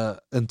as a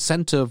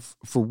incentive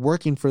for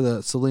working for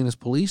the Salinas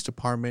Police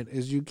Department,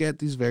 is you get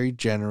these very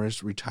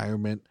generous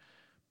retirement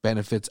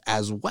benefits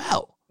as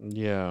well.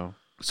 Yeah.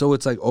 So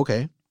it's like,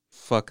 okay.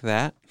 Fuck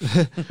that.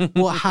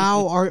 Well,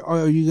 how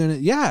are you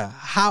going to,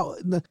 how,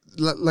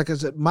 like I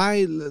said,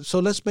 so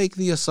let's make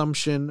the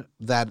assumption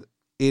that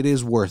it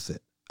is worth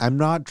it. I'm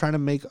not trying to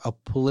make a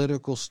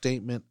political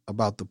statement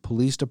about the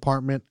police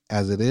department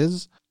as it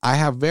is. I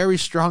have very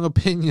strong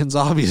opinions,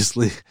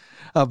 obviously,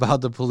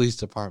 about the police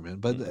department.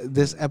 But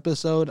this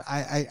episode,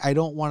 I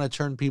don't want to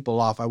turn people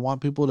off. I want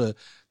people to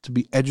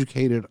be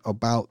educated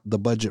about the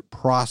budget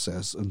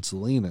process in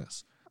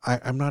Salinas.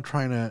 I'm not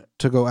trying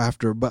to go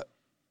after, but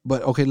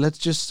okay, let's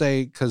just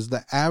say, because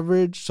the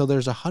average, so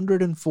there's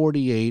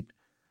 148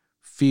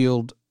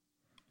 field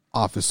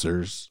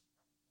officers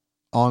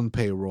on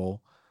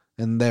payroll,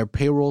 and their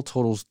payroll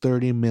totals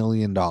 $30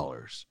 million.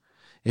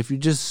 If you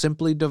just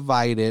simply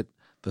divide it,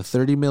 the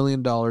 $30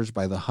 million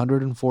by the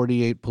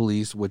 148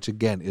 police, which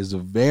again is a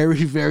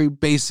very, very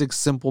basic,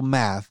 simple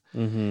math,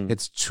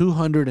 it's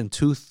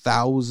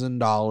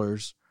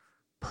 $202,000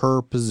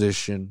 per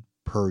position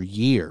per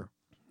year.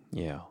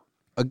 Yeah.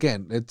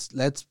 Again,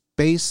 let's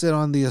base it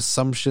on the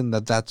assumption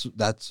that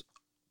that's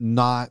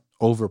not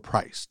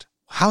overpriced.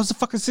 How's the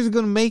fucking city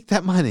going to make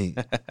that money?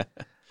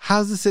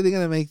 How's the city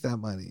going to make that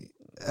money?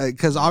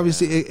 Because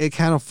obviously it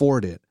can't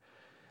afford it.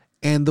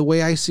 And the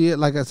way I see it,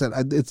 like I said,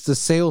 it's the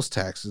sales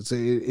tax. It's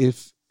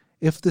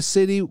if the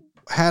city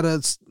had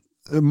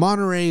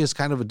Monterey is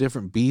kind of a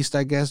different beast,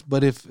 I guess.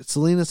 But if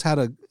Salinas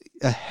had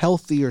a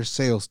healthier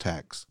sales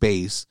tax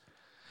base,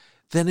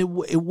 then it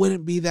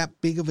wouldn't be that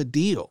big of a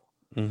deal.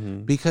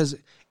 Because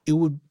it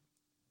would,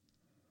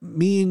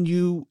 me and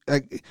you,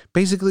 like,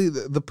 basically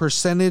the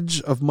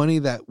percentage of money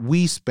that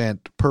we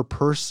spent per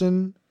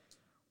person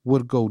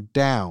would go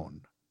down.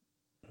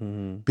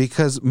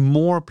 Because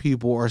more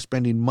people are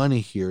spending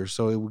money here,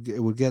 so it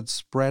would get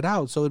spread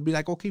out. So it'd be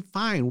like, okay,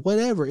 fine,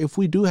 whatever. If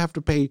we do have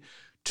to pay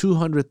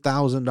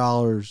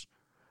 $200,000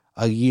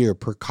 a year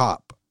per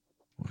cop,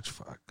 which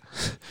fuck,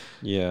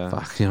 yeah,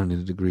 fuck, you don't need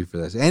a degree for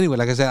this. Anyway,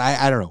 like I said,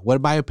 I don't know what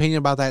my opinion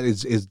about that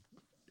is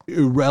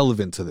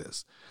irrelevant to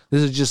this.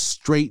 This is just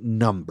straight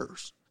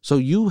numbers. So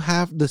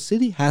the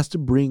city has to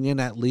bring in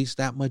at least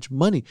that much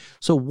money.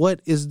 So what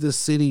is the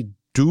city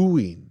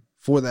doing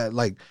for that?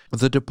 Like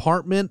the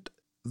department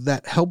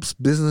that helps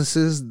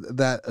businesses,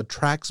 that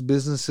attracts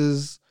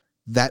businesses,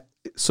 that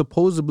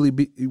supposedly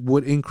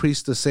would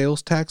increase the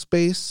sales tax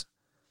base,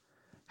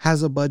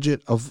 has a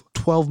budget of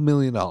 $12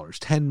 million,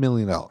 $10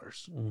 million,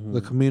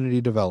 the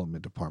community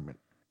development department.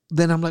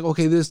 Then I'm like,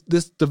 okay,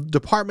 the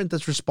department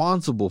that's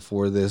responsible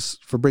for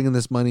bringing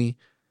this money,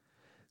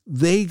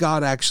 they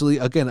got actually,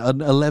 again, an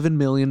 $11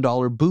 million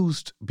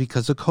boost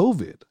because of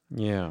COVID.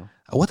 Yeah.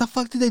 What the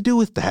fuck did they do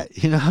with that?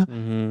 You know,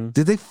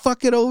 Did they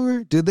fuck it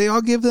over? Did they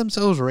all give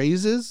themselves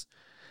raises?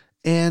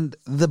 And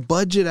the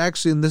budget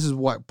actually, and this is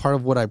part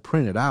of what I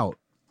printed out,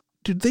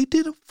 dude, they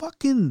did a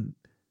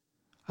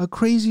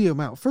crazy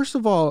amount. First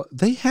of all,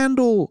 they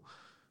handle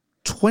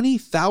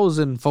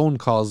 20,000 phone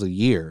calls a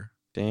year.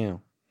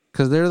 Damn.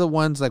 Because they're the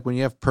ones, like when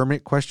you have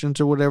permit questions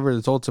or whatever,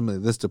 it's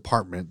ultimately this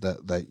department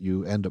that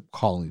you end up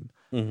calling.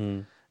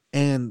 And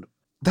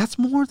that's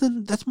more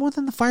than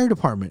the fire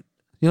department.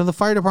 You know, the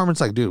fire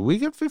department's like, dude, we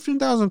get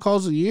 15,000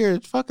 calls a year.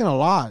 It's fucking a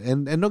lot.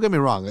 And don't get me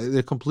wrong,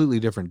 they're completely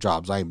different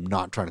jobs. I'm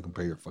not trying to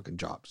compare your fucking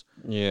jobs.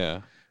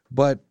 Yeah.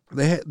 But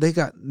they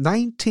got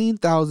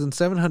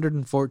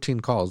 19,714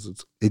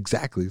 calls.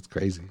 It's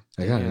crazy.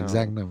 I got an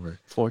exact number.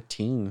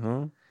 14,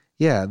 huh?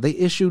 Yeah, they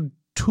issued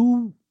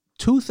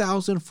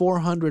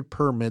 2,400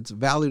 permits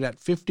valued at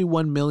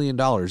 $51 million.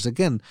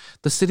 Again,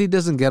 the city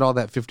doesn't get all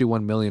that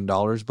 $51 million,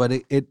 but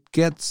it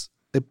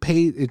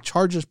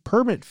charges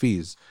permit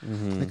fees.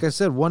 Like I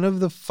said, one of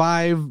the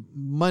 5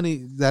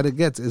 money that it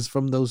gets is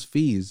from those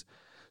fees.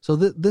 So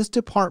this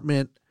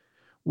department,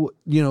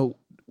 and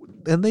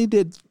they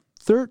did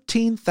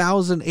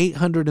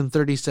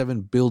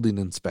 13,837 building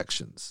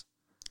inspections.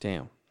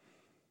 Damn.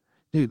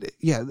 Dude,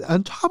 yeah,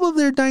 on top of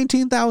their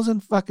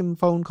 19,000 fucking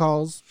phone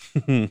calls.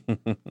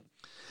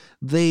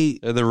 They're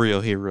the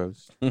real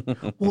heroes.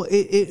 Well,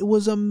 it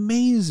was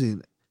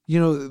amazing.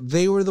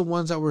 They were the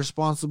ones that were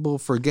responsible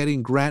for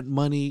getting grant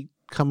money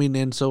coming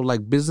in. So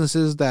like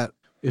businesses that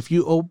if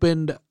you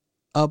opened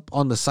up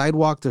on the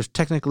sidewalk, there's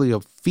technically a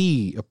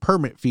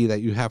permit fee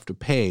that you have to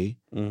pay.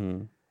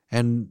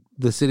 And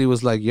the city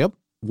was like, yep,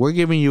 we're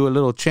giving you a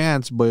little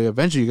chance, but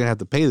eventually you're going to have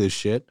to pay this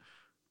shit.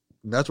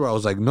 That's where I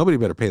was like, nobody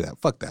better pay that.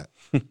 Fuck that.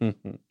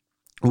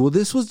 Well,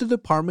 this was the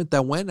department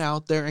that went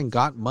out there and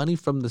got money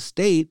from the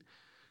state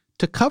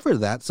to cover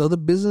that so the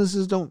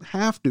businesses don't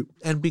have to.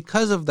 And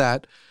because of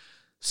that,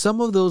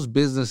 some of those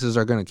businesses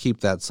are going to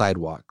keep that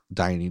sidewalk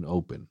dining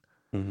open.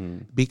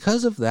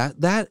 Because of that,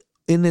 that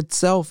in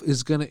itself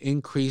is going to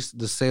increase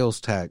the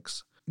sales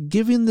tax.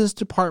 Giving this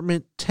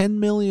department $10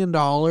 million,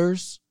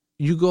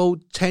 you go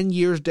 10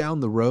 years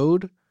down the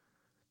road,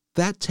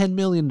 that $10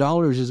 million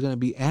is going to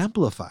be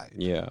amplified.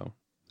 Yeah.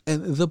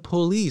 And the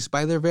police,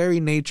 by their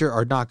very nature,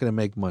 are not going to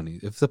make money.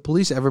 If the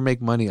police ever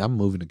make money, I'm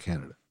moving to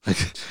Canada.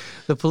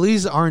 The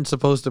police aren't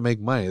supposed to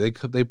make money.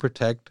 They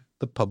protect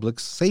the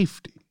public's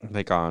safety.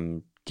 Like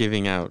on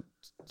giving out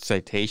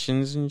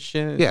citations and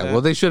shit? Yeah,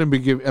 well, they shouldn't be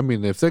giving. I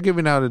mean, if they're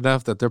giving out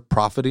enough that they're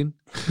profiting,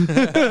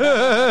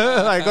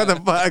 like what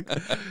the fuck?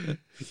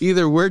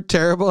 Either we're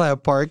terrible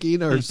at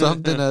parking or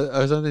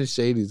something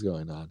shady's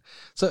going on.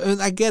 So,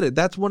 and I get it.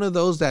 That's one of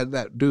those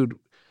that dude,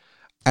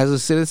 as a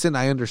citizen,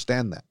 I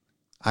understand that.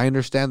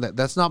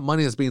 That's not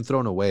money that's being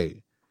thrown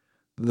away.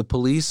 The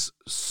police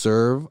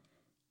serve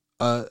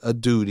a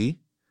duty,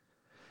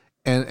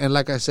 and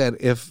like I said,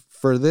 if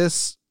for the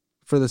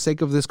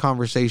sake of this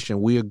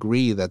conversation, we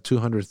agree that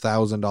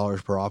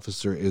 $200,000 per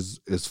officer is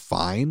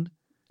fine.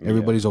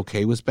 Everybody's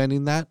okay with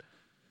spending that.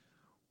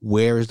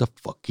 Where is the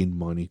fucking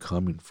money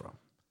coming from?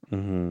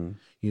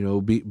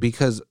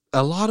 Because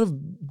a lot of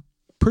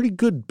pretty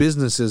good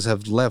businesses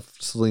have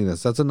left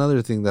Salinas. That's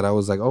another thing that I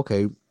was like,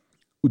 okay,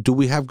 do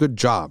we have good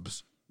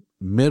jobs?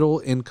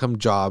 Middle income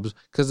jobs?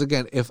 Because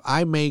again, if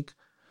I make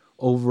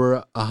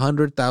over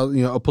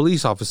 100,000, a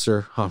police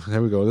officer,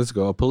 there we go, let's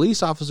go. A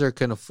police officer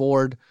can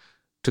afford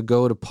to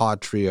go to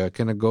Patria,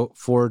 can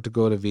afford to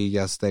go to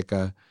Villa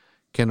Azteca,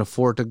 can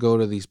afford to go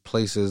to these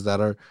places that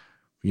are,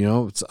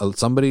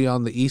 somebody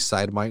on the east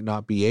side might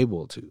not be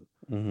able to.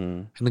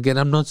 And again,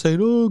 I'm not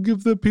saying,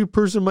 give the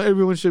person,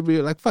 everyone should be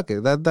like, fuck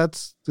it.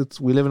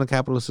 We live in a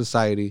capitalist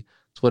society.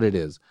 It's what it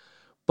is.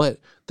 But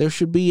there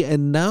should be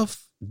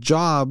enough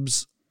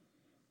jobs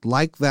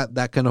like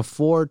that can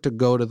afford to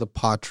go to the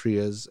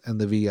Patrias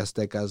and the Villa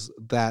Aztecas,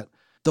 that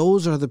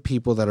those are the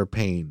people that are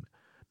paying.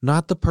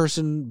 Not the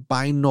person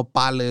buying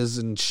nopales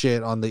and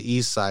shit on the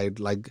east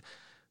side. Like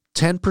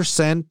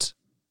 10%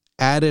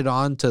 added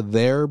on to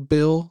their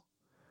bill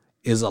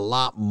is a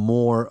lot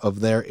more of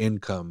their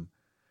income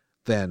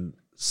than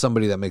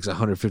somebody that makes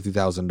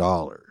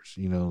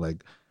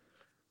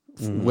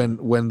 $150,000.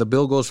 When the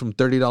bill goes from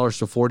 $30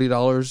 to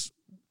 $40,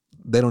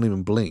 they don't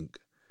even blink.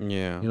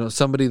 Yeah.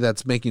 Somebody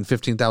that's making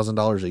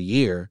 $15,000 a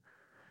year,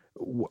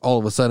 all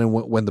of a sudden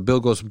when the bill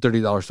goes from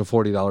 $30 to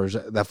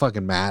 $40, that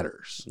fucking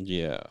matters.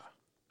 Yeah.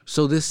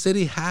 So this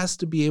city has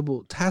to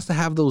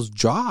have those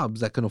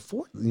jobs that can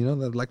afford,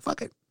 that like,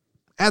 fuck it,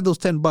 add those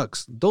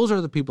 $10. Those are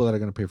the people that are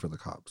going to pay for the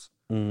cops.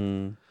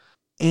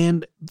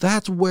 And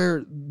that's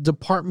where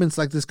departments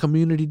like this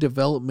community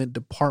development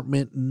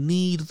department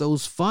need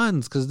those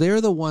funds, because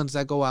they're the ones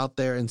that go out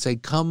there and say,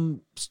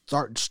 come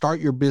start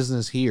your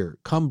business here.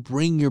 Come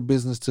bring your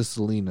business to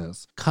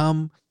Salinas.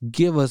 Come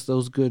give us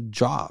those good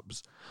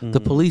jobs. The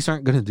police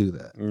aren't going to do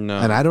that. No.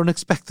 And I don't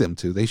expect them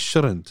to. They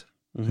shouldn't.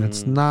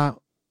 It's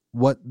not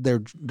what their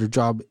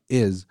job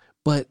is.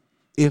 But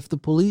if the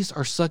police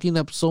are sucking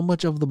up so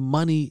much of the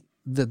money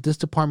that this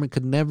department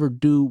could never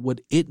do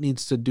what it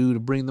needs to do to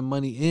bring the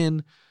money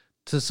in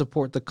to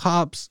support the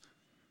cops,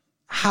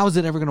 how is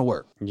it ever going to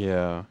work?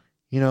 Yeah.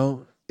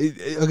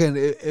 Again,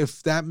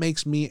 if that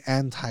makes me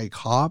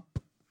anti-cop,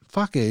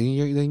 fuck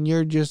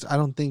it. I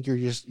don't think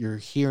you're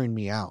hearing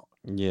me out.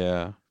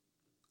 Yeah.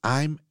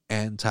 I'm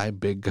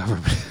anti-big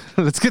government.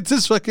 Let's get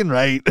this fucking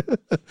right.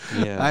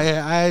 Yeah.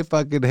 I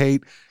fucking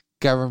hate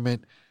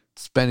government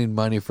spending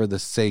money for the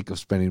sake of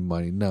spending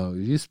money. No,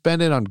 you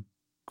spend it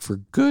for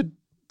good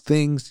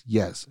things,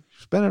 yes.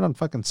 Spend it on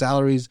fucking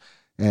salaries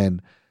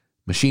and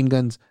machine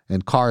guns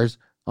and cars.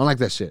 I don't like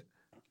that shit.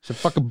 It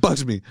fucking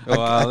bugs me.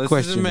 Well, this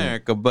is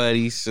America,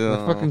 buddy. So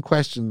I fucking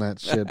question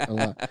that shit a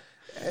lot.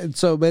 And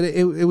so, but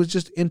it was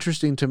just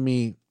interesting to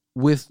me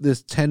with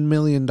this $10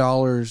 million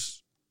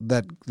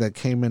that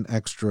came in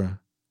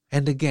extra,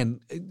 And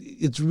again,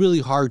 it's really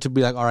hard to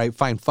be like, all right,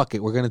 fine, fuck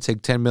it. We're going to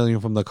take 10 million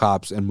from the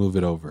cops and move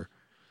it over.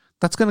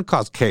 That's going to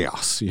cause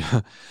chaos.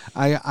 Yeah,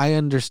 I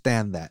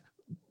understand that.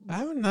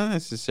 I would not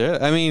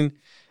necessarily. I mean,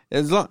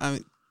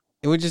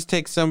 it would just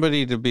take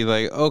somebody to be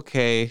like,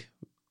 okay,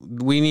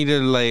 we need to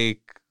like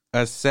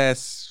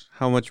assess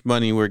how much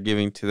money we're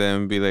giving to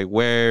them and be like,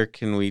 where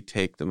can we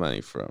take the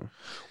money from?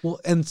 Well,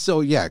 and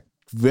so, yeah,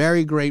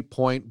 very great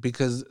point,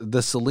 because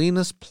the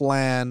Salinas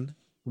plan,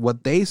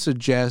 what they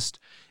suggest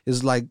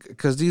is like,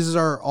 because these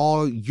are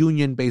all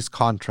union-based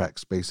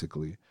contracts,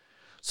 basically.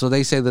 So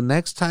they say the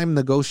next time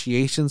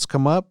negotiations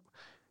come up,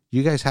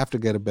 you guys have to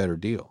get a better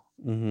deal.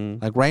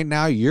 Mm-hmm. Like right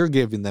now, you're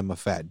giving them a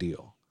fat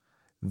deal.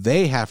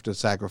 They have to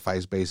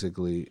sacrifice,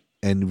 basically,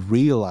 and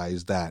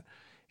realize that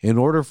in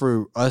order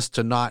for us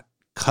to not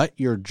cut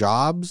your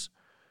jobs,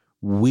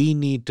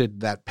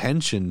 that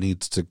pension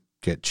needs to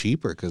get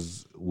cheaper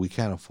because we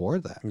can't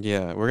afford that.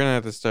 Yeah, we're gonna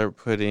have to start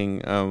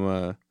putting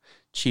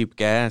cheap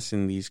gas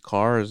in these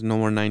cars. No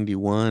more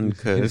 91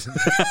 because.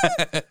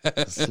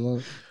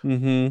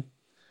 Mm-hmm.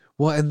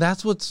 Well, and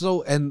that's what's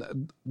so,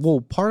 and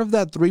well, part of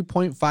that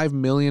 $3.5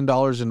 million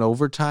in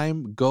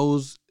overtime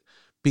goes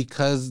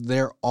because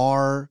the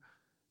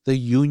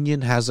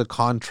union has a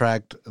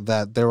contract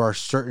that there are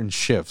certain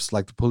shifts,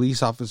 like the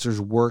police officers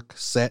work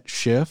set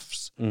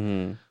shifts.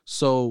 Mm-hmm.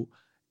 So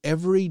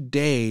every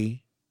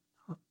day,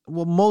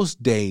 well,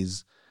 most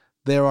days,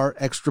 there are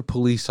extra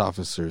police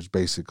officers,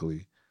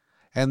 basically.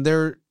 And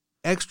they're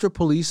extra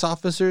police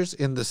officers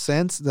in the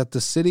sense that the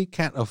city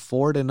can't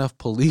afford enough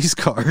police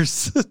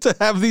cars to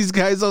have these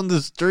guys on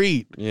the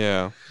street.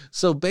 Yeah.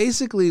 So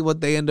basically what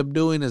they end up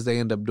doing is they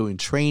end up doing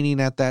training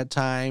at that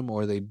time,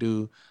 or they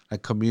do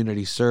like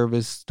community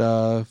service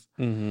stuff.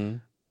 Mm-hmm.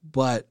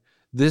 But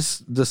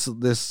this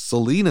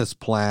Salinas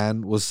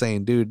plan was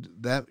saying, dude,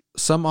 that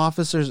some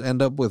officers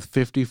end up with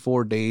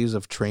 54 days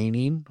of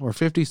training or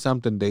 50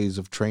 something days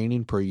of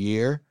training per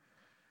year.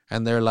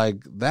 And they're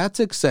like,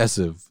 that's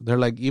excessive. They're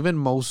like, even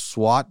most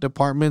SWAT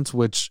departments,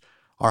 which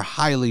are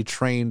highly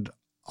trained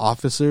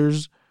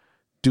officers,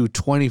 do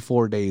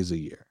 24 days a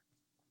year.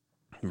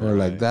 They're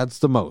like, that's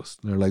the most.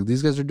 They're like,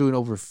 these guys are doing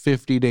over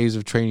 50 days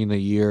of training a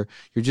year.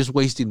 You're just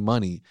wasting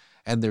money.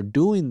 And they're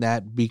doing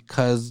that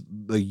because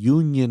the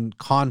union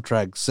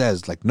contract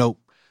says, like, nope,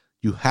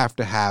 you have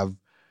to have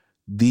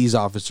these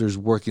officers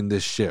working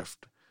this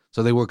shift.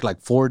 So they work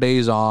like 4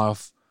 days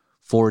off,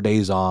 4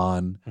 days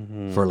on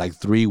for like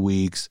 3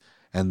 weeks,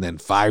 and then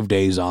 5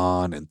 days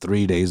on and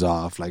 3 days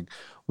off, like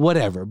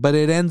whatever. But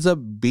it ends up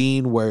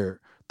being where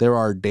there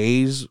are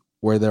days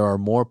where there are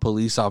more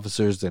police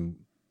officers than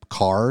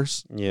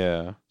cars.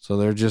 Yeah. So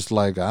they're just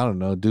like, I don't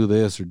know, do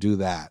this or do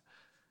that.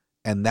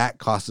 And that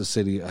costs the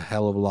city a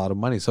hell of a lot of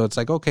money. So it's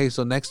like, okay,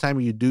 so next time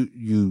you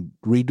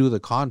redo the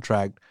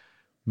contract,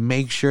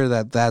 make sure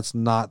that that's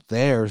not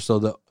there so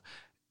that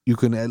you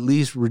can at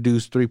least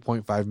reduce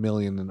 $3.5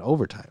 million in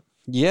overtime.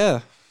 Yeah,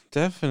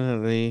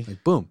 definitely.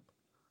 Like boom,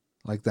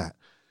 like that.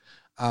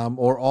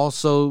 Or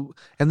also,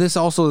 and this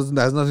also has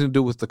nothing to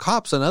do with the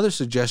cops. Another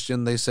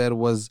suggestion they said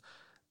was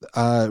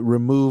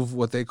remove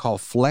what they call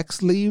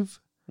flex leave.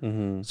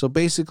 Mm-hmm. So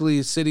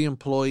basically, city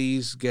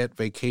employees get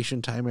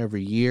vacation time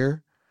every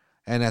year.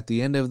 And at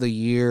the end of the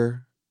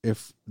year,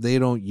 if they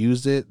don't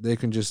use it, they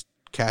can just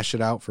cash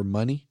it out for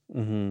money.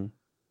 Mm-hmm.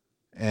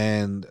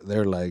 And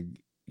they're like,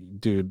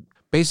 dude,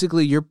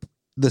 basically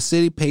the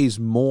city pays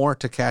more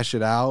to cash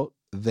it out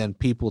than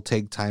people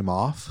take time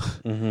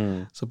off.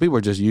 Mm-hmm. So people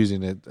are just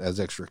using it as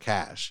extra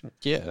cash.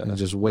 Yeah. And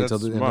just wait till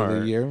the end smart.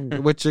 of the year.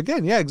 Which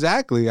again, yeah,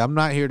 exactly. I'm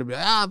not here to be,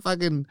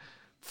 fucking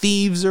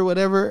thieves or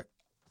whatever.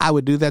 I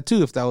would do that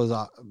too if that was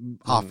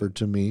offered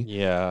to me.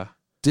 Yeah.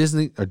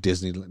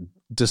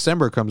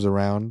 December comes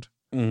around,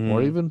 Mm-hmm.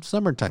 or even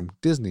summertime,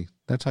 Disney.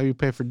 That's how you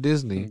pay for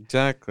Disney.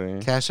 Exactly.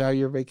 Cash out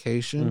your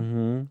vacation.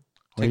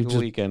 Mm-hmm. Or you Take a just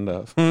weekend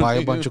off. buy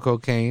a bunch of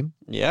cocaine.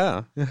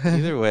 Yeah.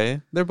 Either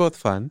way, they're both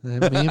fun.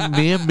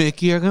 me and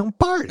Mickey are going to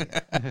party.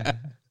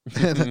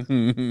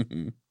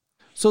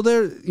 So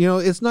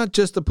it's not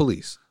just the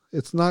police.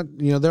 It's not,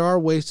 there are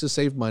ways to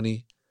save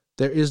money.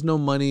 There is no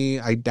money,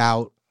 I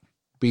doubt,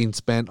 being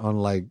spent on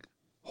like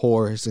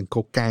whores and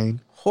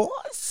cocaine.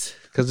 Horse?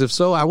 Because if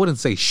so, I wouldn't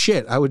say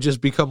shit. I would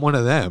just become one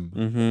of them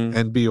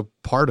and be a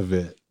part of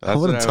it. I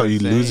wouldn't tell you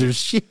losers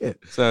shit.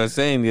 So I was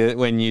saying that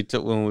when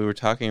we were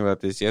talking about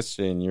this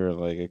yesterday, and you were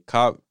like a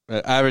cop,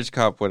 average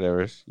cop,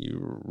 whatever, you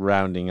were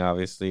rounding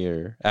obviously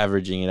or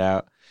averaging it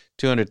out,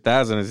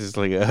 200,000 is just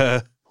like,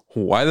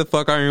 why the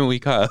fuck aren't we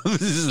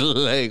cops?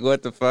 Like,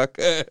 what the fuck?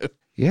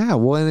 Yeah,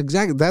 well, and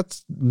exactly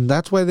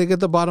that's why they get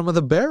the bottom of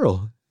the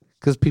barrel,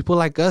 because people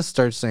like us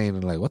start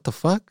saying like, what the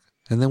fuck?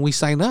 And then we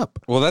sign up.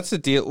 Well, that's the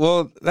deal.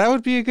 Well, that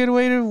would be a good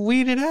way to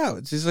weed it out.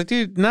 It's just like,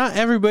 dude, not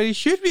everybody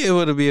should be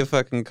able to be a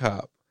fucking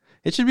cop.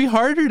 It should be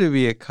harder to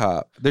be a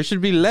cop. There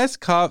should be less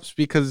cops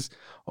because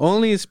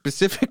only a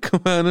specific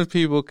amount of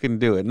people can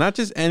do it. Not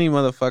just any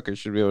motherfucker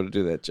should be able to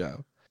do that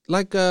job.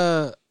 Like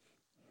a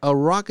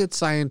rocket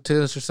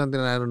scientist or something.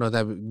 I don't know if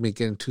that would be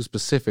getting too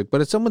specific,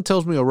 but if someone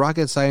tells me a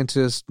rocket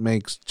scientist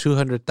makes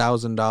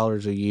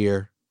 $200,000 a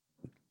year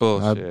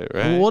bullshit,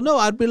 right? Well, no,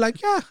 I'd be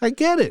like, yeah, I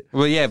get it.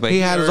 Well, yeah, but he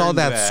has all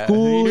that He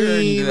schooling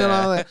earned and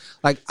all that.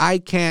 Like, I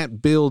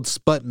can't build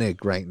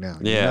Sputnik right now.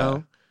 Yeah. You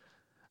know?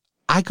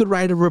 I could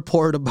write a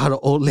report about an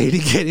old lady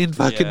getting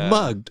fucking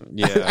mugged.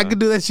 Yeah. I could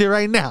do that shit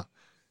right now.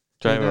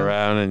 Drive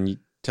around and you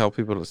tell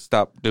people to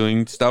stop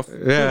doing stuff.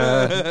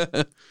 Yeah.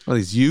 All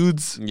these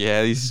youths.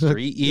 Yeah, these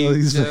street All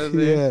youths. these- out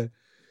there. yeah.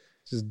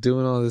 Just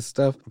doing all this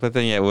stuff. But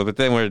then,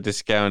 we're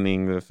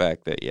discounting the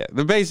fact that,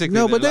 basically,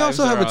 No, but their they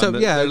also lives have are a tough-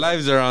 on yeah. their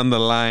lives are on the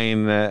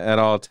line at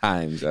all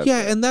times. out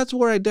Yeah, there. and that's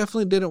where I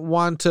definitely didn't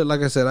want to,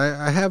 like I said,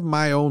 I have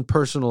my own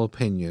personal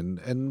opinion.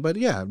 But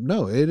yeah,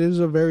 no, it is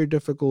a very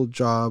difficult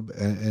job.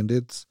 And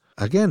it's,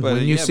 again,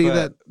 when you see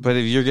that. But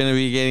if you're going to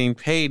be getting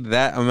paid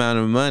that amount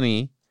of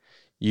money,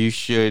 you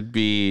should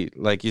be,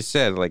 like you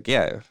said,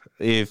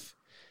 if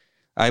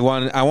I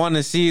want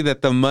to see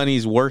that the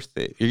money's worth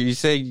it. You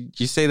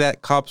say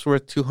that cop's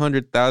worth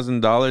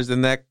 $200,000,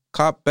 then that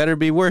cop better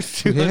be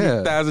worth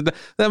 $200,000.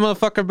 That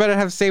motherfucker better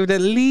have saved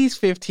at least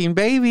 15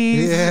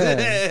 babies.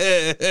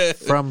 Yeah.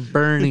 From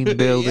burning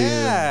buildings.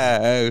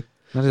 Yeah.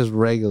 Not just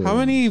regular. How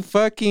many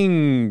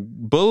fucking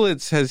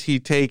bullets has he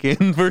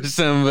taken for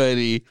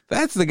somebody?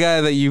 That's the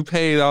guy that you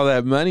paid all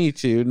that money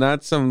to,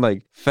 not some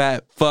like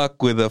fat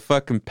fuck with a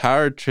fucking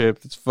power trip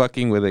that's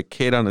fucking with a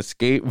kid on a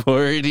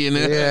skateboard, you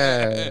know?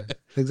 Yeah.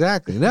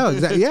 Exactly. No,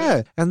 exactly.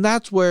 Yeah. And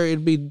that's where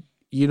it'd be,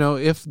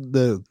 if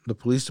the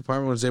police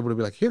department was able to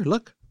be like, here,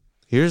 look,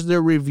 here's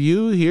their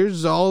review.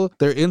 Here's all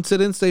their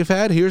incidents they've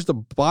had. Here's the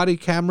body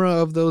camera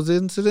of those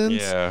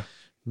incidents. Yeah.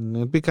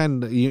 It'd be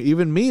kind of,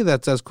 even me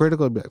that's as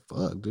critical, would be like,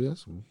 fuck, dude,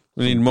 that's some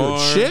We need good more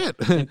shit.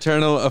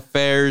 internal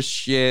affairs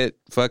shit,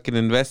 fucking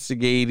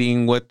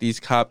investigating what these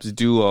cops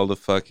do all the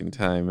fucking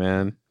time,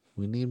 man.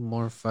 We need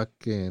more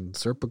fucking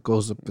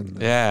Serpicos up in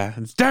there. Yeah,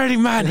 it's dirty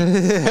money.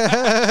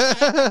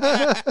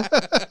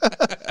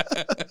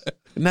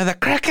 Another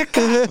cracker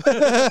cop.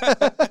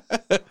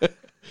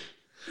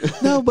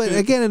 No, but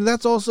again, and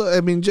that's also,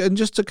 I mean, and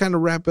just to kind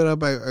of wrap it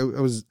up, I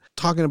was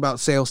talking about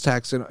sales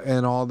tax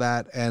and all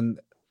that, and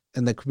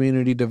the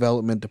community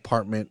development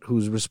department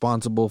who's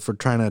responsible for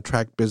trying to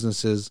attract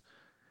businesses.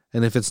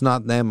 And if it's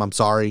not them, I'm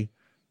sorry,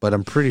 but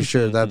I'm pretty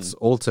sure that's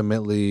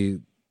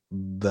ultimately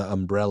the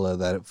umbrella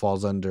that it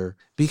falls under.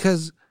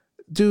 Because,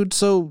 dude,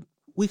 so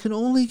we can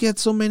only get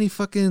so many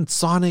fucking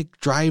Sonic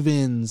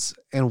drive-ins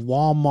and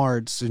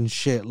Walmarts and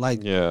shit.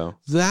 Like,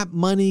 that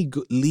money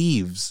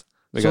leaves.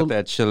 We got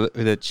that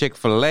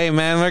Chick-fil-A,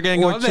 man. We're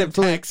getting all that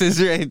taxes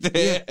right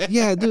there.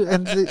 Yeah, dude.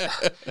 And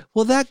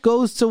well, that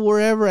goes to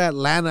wherever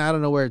Atlanta. I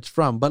don't know where it's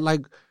from, but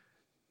like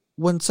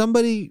when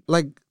somebody,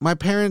 like my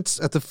parents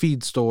at the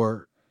feed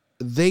store,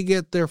 they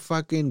get their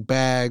fucking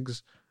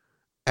bags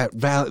at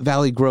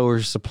Valley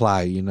Growers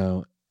Supply,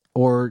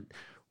 or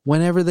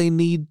whenever they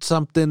need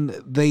something,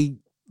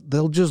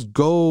 they'll just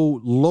go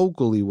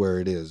locally where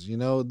it is.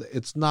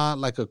 It's not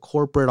like a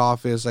corporate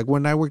office. Like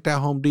when I worked at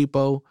Home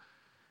Depot,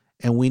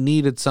 and we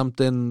needed some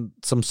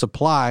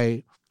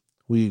supply,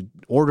 we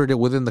ordered it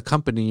within the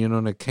company,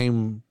 and it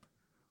came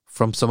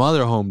from some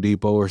other Home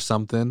Depot or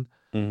something.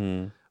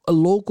 Mm-hmm.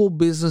 Local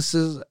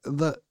businesses,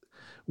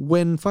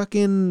 when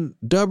fucking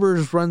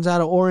Dubbers runs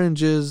out of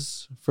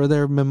oranges for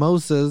their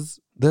mimosas,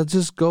 they'll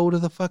just go to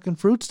the fucking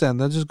fruit stand.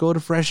 They'll just go to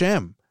Fresh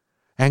M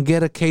and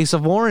get a case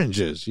of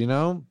oranges, They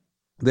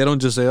don't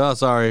just say, oh,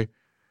 sorry,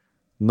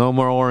 no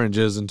more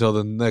oranges until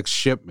the next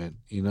shipment.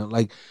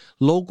 Like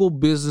local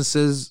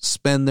businesses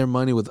spend their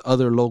money with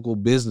other local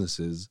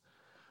businesses,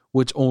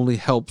 which only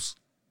helps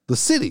the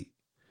city.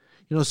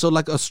 So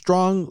like a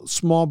strong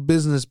small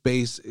business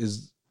base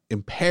is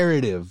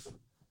imperative. I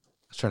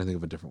was trying to think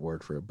of a different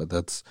word for it, but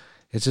it's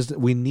just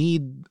we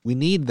need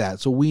that.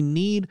 So we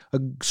need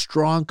a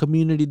strong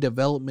community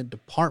development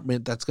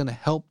department that's going to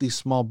help these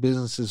small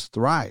businesses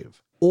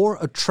thrive or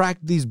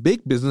attract these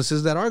big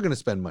businesses that are going to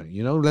spend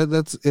money.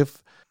 That's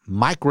if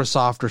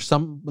Microsoft or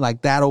something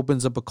like that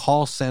opens up a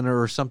call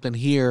center or something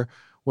here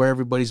where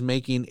everybody's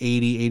making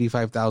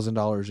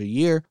 $80,000-$85,000 a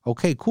year.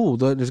 Okay, cool.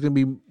 There's going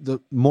to be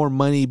more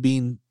money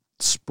being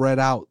spread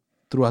out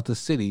throughout the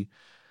city.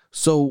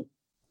 So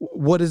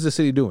what is the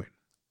city doing?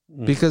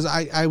 Because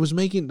I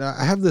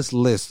have this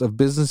list of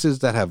businesses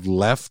that have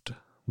left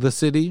the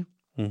city.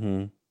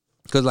 Mm-hmm.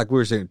 Because like we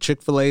were saying,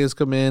 Chick-fil-A has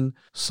come in,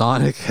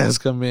 Sonic has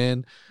come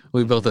in.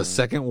 We built a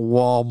second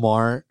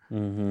Walmart.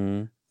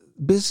 Mm-hmm.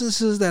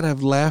 Businesses that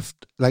have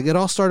left, like it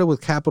all started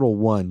with Capital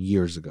One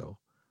years ago.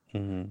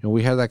 Mm-hmm. And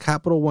we had that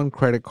Capital One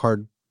credit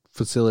card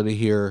facility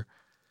here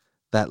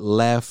that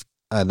left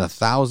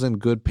 1,000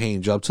 good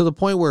paying jobs to the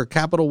point where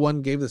Capital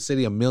One gave the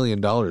city $1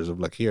 million of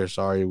like, here,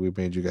 sorry, we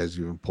made you guys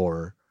even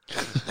poorer.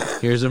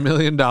 Here's $1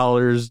 million.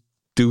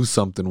 Do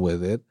something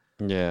with it.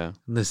 Yeah.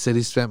 And the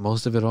city spent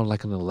most of it on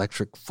like an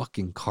electric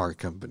fucking car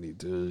company,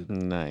 dude.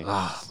 Nice.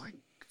 Oh my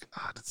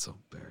God, it's so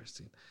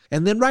embarrassing.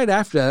 And then right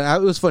after that,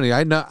 it was funny.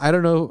 I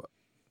don't know.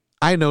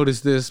 I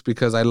noticed this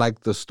because I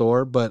liked the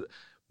store, but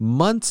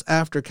Months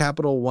after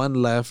Capital One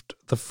left,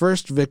 the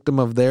first victim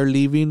of their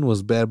leaving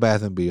was Bed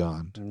Bath &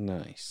 Beyond.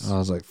 Nice. I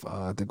was like,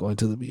 fuck, they're going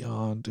to the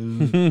beyond,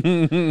 dude.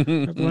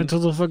 They're going to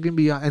the fucking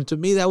beyond. And to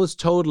me, that was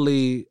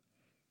totally,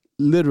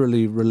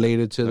 literally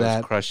related to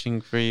that.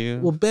 Crushing for you?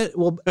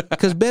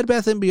 Because Bed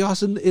Bath &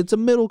 Beyond, it's a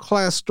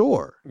middle-class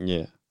store.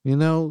 Yeah. You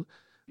know,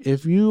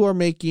 if you are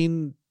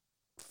making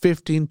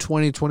 $15,000,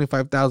 $20,000,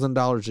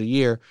 $25,000 a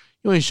year,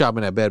 you ain't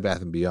shopping at Bed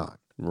Bath & Beyond.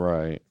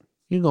 Right.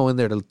 You go in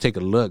there to take a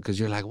look because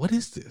you're like, what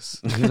is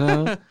this? You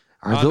know,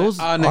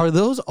 are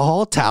those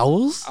all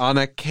towels? On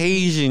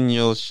occasion,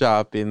 you'll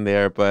shop in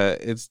there,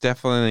 but it's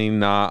definitely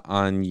not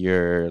on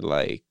your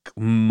like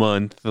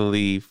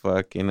monthly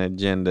fucking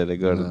agenda to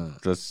go to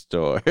the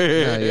store.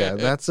 yeah,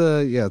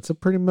 it's a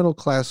pretty middle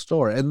class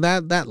store, and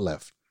that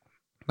left.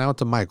 Now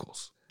it's a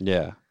Michael's.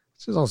 Yeah.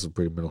 Which is also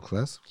pretty middle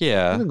class.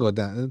 Yeah. I didn't go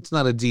down. It's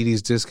not a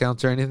DD's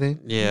Discounts or anything.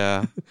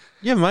 Yeah.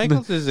 Yeah,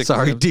 Michael's is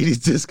sorry, DD's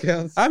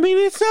Discounts. I mean,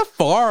 it's not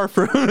far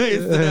from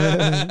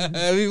it.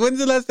 I mean, when's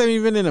the last time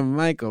you've been in a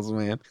Michael's,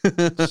 man? I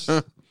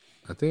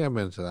think I've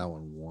been to that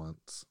one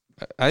once.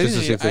 I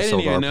didn't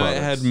even know it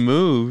had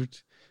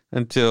moved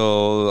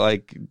until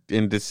like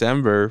in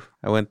December.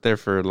 I went there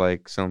for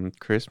like some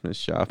Christmas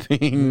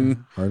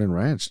shopping. Hardin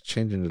Ranch,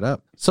 changing it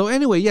up. So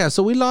anyway, yeah,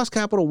 so we lost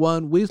Capital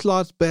One. We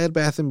lost Bed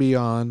Bath &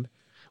 Beyond.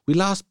 We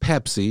lost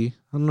Pepsi. I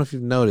don't know if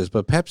you've noticed,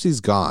 but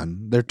Pepsi's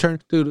gone.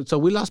 Dude, so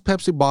we lost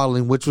Pepsi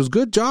bottling, which was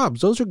good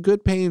jobs. Those are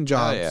good paying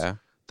jobs. Oh, yeah.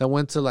 That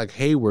went to like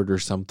Hayward or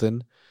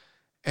something.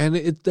 And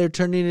they're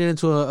turning it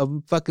into a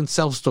fucking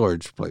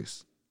self-storage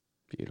place.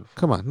 Beautiful.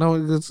 Come on. No,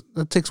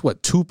 it takes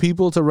what, 2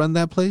 people to run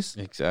that place?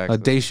 Exactly. A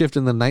day shift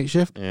and the night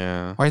shift?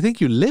 Yeah. Or I think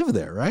you live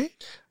there, right?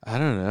 I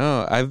don't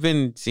know. I've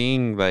been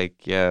seeing like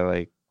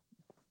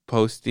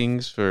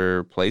postings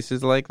for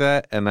places like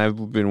that, and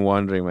I've been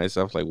wondering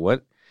myself, like,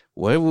 what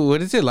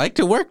is it like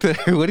to work there?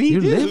 What do you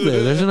do?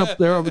 live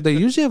there. They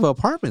usually have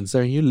apartments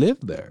there, and you live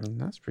there.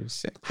 That's pretty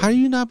sick. How do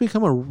you not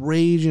become a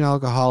raging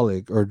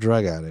alcoholic or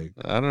drug addict?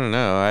 I don't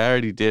know. I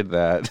already did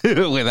that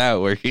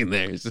without working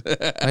there.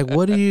 Like,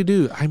 what do you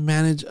do? I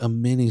manage a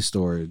mini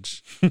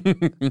storage,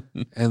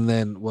 and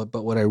then what?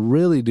 But what I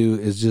really do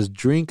is just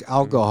drink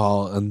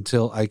alcohol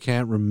until I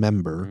can't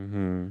remember.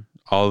 Mm-hmm.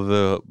 All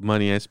the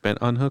money I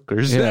spent on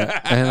hookers.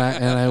 Yeah,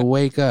 and I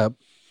wake up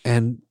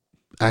and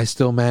I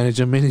still manage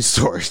a mini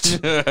storage.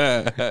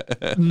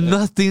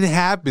 Nothing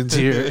happens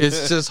here.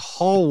 It's just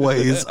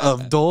hallways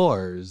of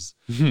doors.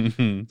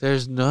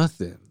 There's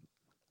nothing.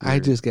 I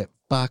just get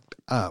fucked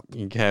up.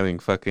 You're having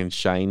fucking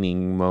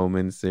shining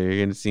moments there.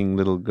 You're gonna see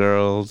little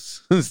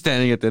girls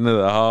standing at the end of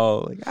the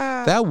hall. Like,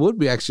 That would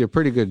be actually a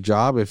pretty good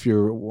job if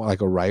you're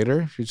like a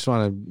writer. If you just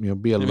want to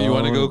be alone. If you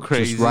want to go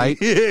crazy. Just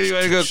write. You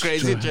want to go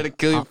crazy and try to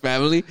kill your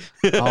family.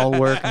 All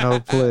work,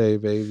 no play,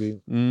 baby.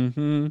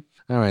 Mm-hmm.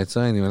 All right,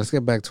 so anyway, let's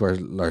get back to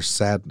our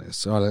sadness.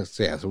 So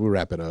so we'll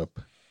wrap it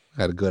up.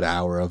 Had a good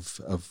hour of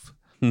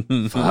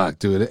fuck,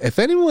 dude. If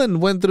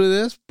anyone went through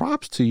this,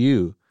 props to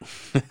you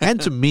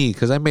and to me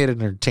because I made it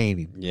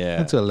entertaining. Yeah,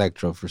 and to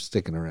Electro for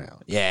sticking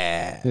around.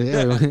 Yeah,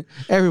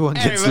 everyone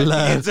gets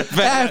love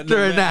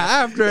after an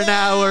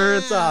hour.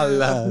 It's all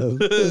love.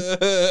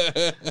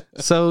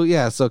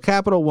 So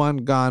Capital One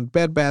gone,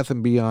 Bed Bath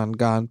 & Beyond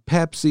gone,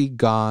 Pepsi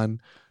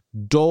gone,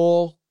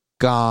 Dole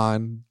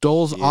gone.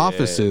 Dole's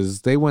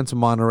offices, they went to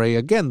Monterey.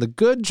 Again, the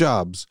good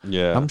jobs.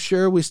 Yeah. I'm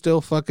sure we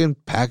still fucking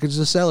package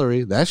the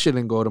celery. That shit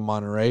didn't go to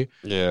Monterey.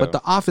 Yeah. But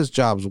the office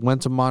jobs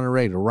went to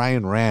Monterey, to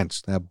Ryan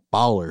Ranch, that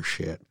baller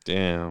shit.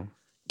 Damn.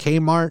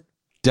 Kmart,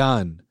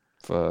 done.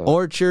 Fuck.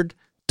 Orchard,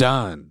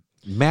 done.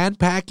 Mad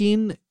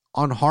Packing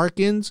on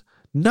Harkins,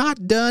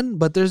 not done,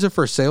 but there's a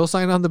for sale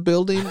sign on the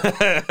building.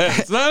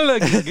 It's not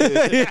looking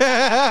good.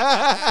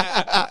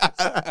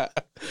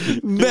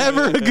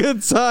 Never a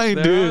good sign,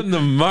 They're dude. on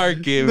the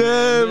market.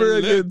 Never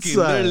a good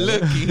sign. They're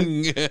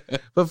looking.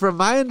 But from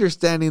my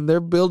understanding, they're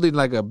building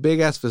like a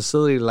big ass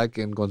facility like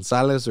in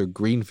Gonzales or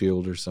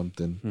Greenfield or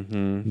something.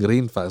 Mm-hmm.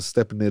 Greenfield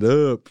stepping it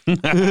up.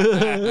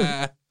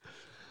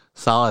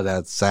 Saw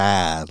that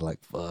sad. Like,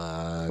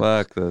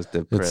 fuck. Those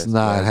depressed. It's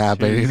not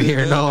happening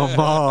here no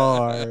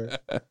more.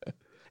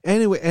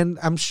 Anyway, and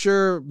I'm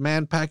sure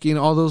man packing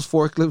all those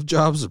forklift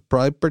jobs are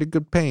probably pretty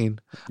good paying.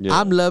 Yeah.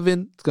 I'm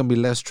loving it's going to be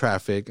less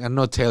traffic. I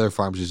know Taylor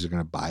Farms is going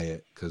to buy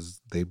it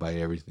because they buy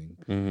everything.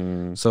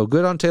 Mm-hmm. So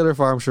good on Taylor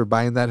Farms for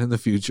buying that in the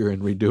future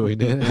and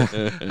redoing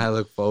it. I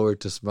look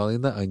forward to smelling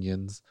the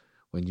onions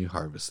when you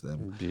harvest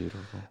them.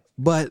 Beautiful.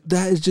 But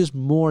that is just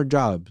more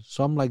jobs.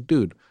 So I'm like,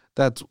 dude,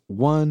 that's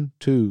 1,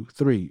 2,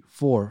 3,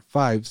 4,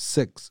 5,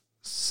 6,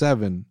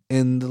 7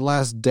 in the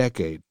last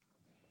decade.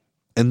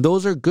 And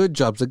those are good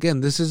jobs.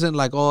 Again, this isn't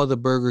like, oh, the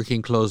Burger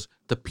King closed,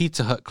 the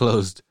Pizza Hut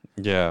closed.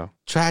 Yeah.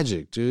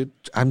 Tragic, dude.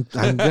 I'm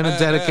gonna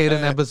dedicate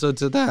an episode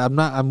to that.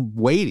 I'm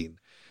waiting.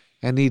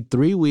 I need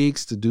 3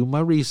 weeks to do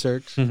my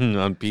research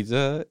On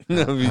Pizza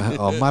Hut?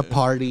 on my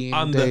partying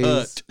On days.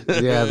 the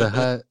Hut. Yeah, the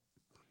Hut.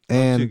 I'm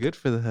And too good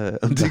for the Hut.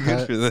 I'm too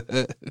good for the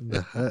Hut.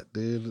 the Hut,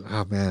 dude.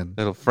 Oh man.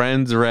 Little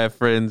Friends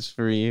reference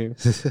for you.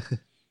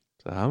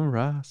 I'm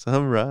Ross.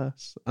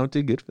 I'm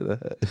too good for the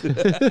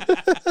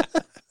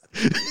Hut.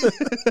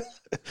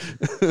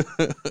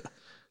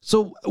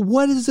 So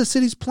what is the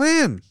city's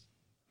plan?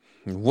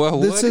 Well,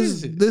 what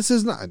is it? This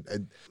is not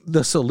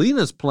the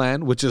Salinas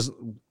plan, which is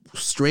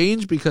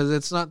strange because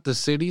it's not the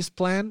city's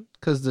plan,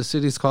 because the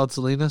city's called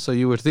Salinas. So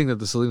you would think that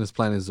the Salinas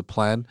plan is the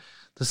plan.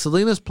 The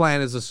Salinas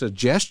plan is a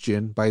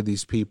suggestion by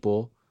these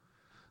people.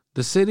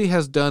 The city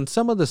has done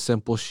some of the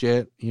simple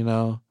shit, you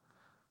know,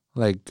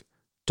 like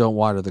don't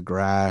water the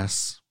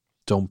grass,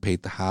 don't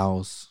paint the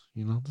house,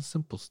 you know, the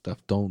simple stuff.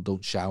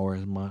 Don't shower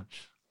as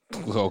much.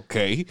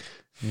 Okay.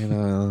 You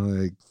know,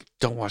 like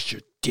Don't wash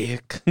your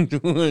dick. yeah,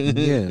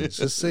 it's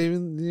just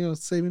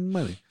saving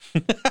money.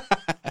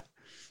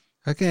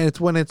 Okay, it's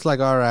when it's like,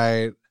 all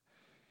right,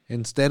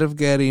 instead of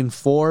getting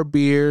 4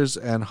 beers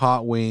and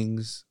hot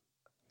wings,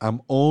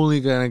 I'm only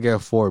gonna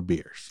get 4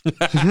 beers.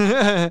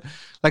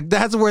 Like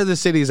that's where the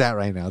city's at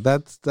right now.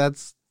 That's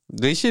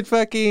The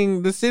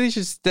city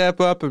should step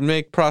up and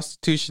make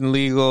prostitution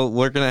legal.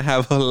 We're going to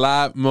have a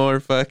lot more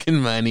fucking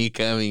money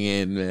coming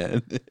in,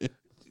 man.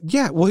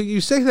 yeah. Well,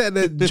 you say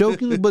that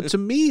jokingly, but to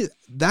me,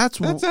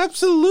 that's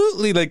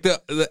absolutely like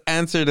the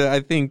answer to, I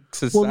think,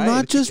 society. well,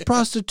 not just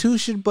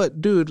prostitution,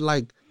 but dude,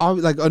 like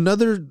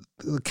another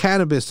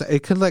cannabis.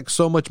 It collects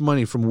so much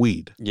money from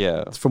weed.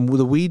 Yeah. From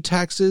the weed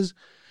taxes,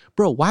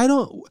 bro. Why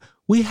don't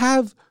we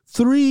have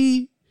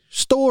 3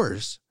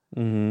 stores?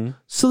 Mm-hmm.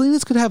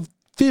 Salinas could have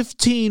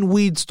 15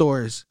 weed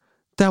stores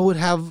that would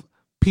have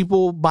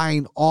people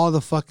buying all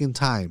the fucking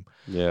time.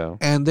 Yeah.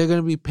 And they're going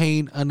to be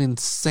paying an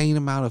insane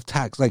amount of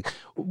tax. Like,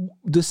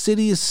 the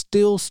city is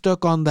still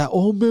stuck on that,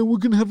 oh, man, we're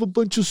going to have a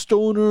bunch of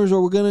stoners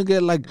or we're going to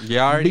get, like, You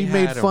already be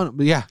made had 'em. fun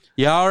of. Yeah.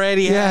 You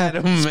already had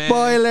them, man.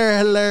 Spoiler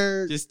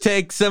alert. Just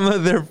take some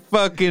of their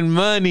fucking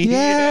money.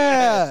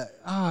 Yeah.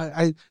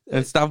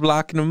 And stop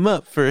locking them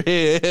up for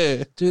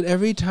it. Dude,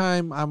 every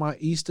time I'm out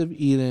east of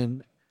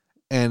Eden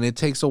and it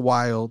takes a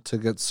while to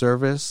get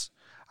service,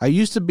 I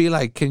used to be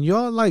like, can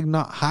y'all like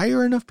not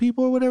hire enough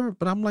people or whatever?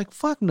 But I'm like,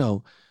 fuck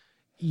no.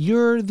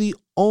 You're the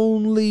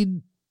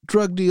only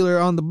drug dealer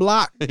on the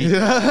block.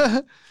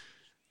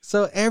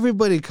 So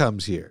everybody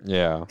comes here.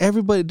 Yeah.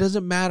 Everybody,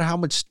 doesn't matter how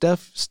much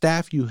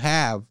staff you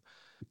have.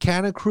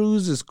 Canna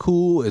Cruz is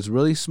cool. It's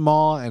really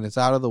small and it's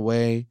out of the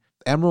way.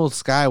 Emerald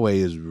Skyway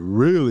is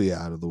really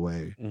out of the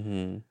way.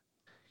 Mm-hmm.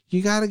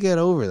 You got to get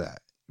over that.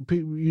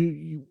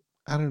 You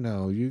I don't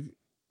know.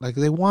 Like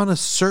they want a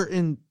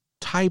certain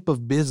type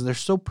of business. They're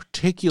so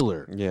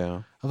particular.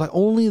 Yeah. Like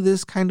only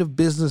this kind of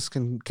business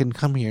can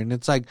come here. And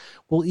it's like,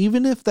 well,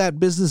 even if that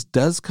business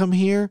does come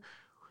here,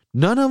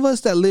 none of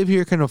us that live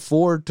here can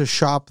afford to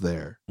shop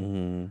there.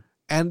 Mm-hmm.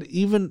 And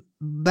even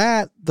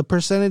that, the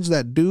percentage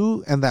that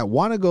do and that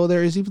want to go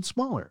there is even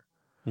smaller.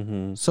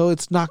 Mm-hmm. So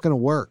it's not going to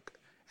work.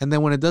 And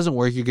then when it doesn't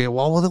work, you get,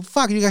 well, the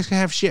fuck, you guys can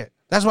have shit.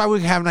 That's why we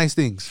can have nice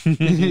things.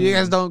 You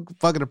guys don't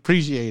fucking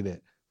appreciate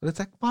it. But it's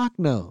like, fuck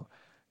no.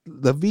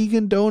 The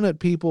vegan donut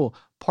people,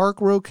 Park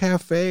Row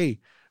Cafe,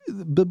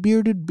 the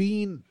Bearded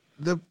Bean,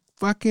 the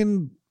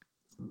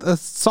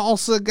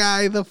salsa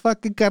guy, the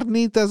fucking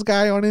carnitas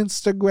guy on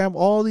Instagram,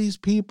 all these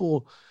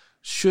people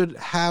should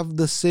have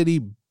the city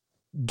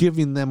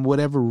giving them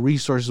whatever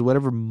resources,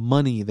 whatever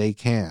money they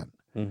can.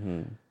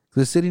 Mm-hmm.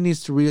 The city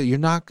needs to you're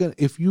not going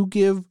to, if you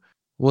give,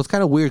 well, it's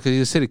kind of weird because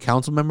he's a city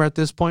council member at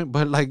this point,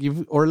 but like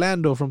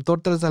Orlando from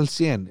Tortas al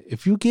Cien,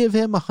 if you give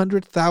him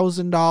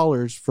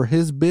 $100,000 for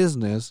his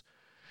business,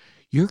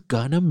 you're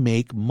going to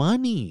make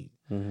money.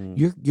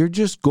 Mm-hmm. You're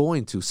just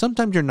going to.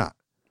 Sometimes you're not.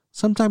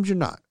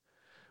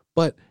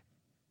 But,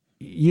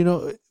 you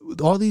know,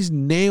 all these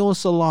nail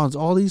salons,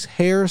 all these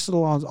hair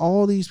salons,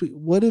 all these,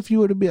 what if you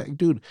were to be like,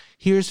 dude,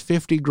 here's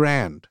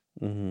 $50,000.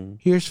 Mm-hmm.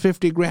 Here's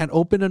 $50,000.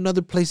 Open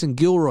another place in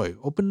Gilroy.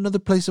 Open another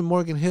place in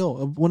Morgan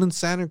Hill. One in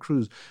Santa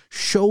Cruz.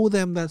 Show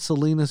them that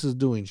Salinas is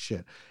doing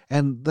shit.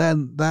 And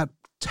then that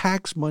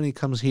tax money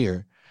comes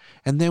here.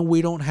 And then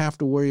we don't have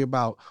to worry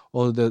about,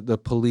 the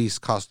police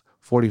cost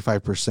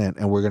 45%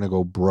 and we're going to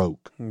go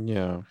broke.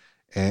 Yeah.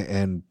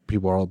 And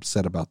people are all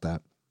upset about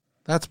that.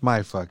 That's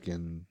my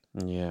fucking...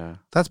 Yeah.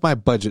 That's my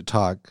budget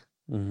talk.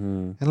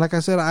 Mm-hmm. And like I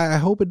said, I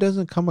hope it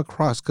doesn't come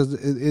across, because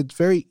it's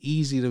very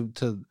easy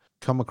to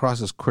come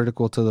across as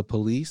critical to the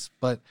police,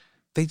 but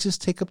they just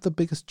take up the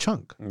biggest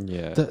chunk.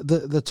 Yeah.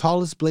 The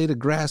tallest blade of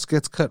grass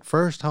gets cut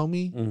first,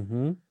 homie.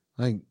 Mm-hmm.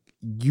 Like,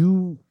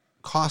 you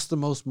cost the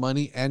most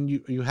money and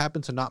you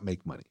happen to not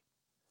make money.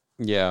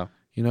 Yeah.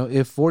 You know,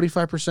 if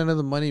 45% of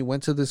the money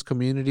went to this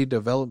community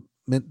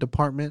development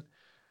department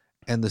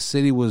and the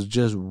city was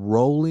just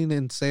rolling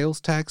in sales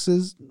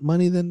taxes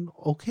money, then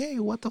okay,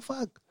 what the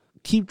fuck?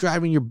 Keep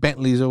driving your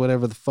Bentleys or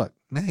whatever the fuck.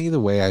 Nah, either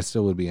way, I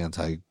still would be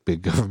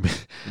anti-big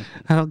government.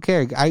 I don't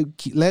care.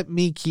 Let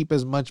me keep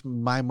as much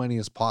my money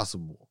as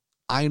possible.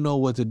 I know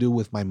what to do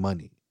with my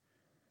money.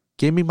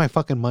 Give me my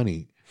fucking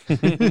money.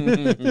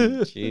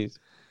 Jeez.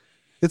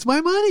 It's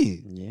my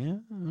money. Yeah.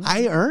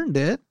 I earned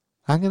it.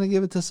 I'm going to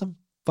give it to some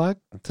fuck.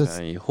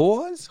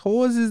 Whores?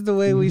 Whores is the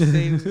way we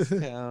say in this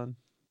town.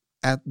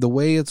 At the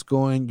way it's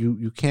going,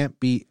 you can't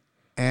be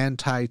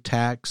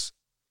anti-tax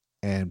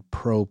and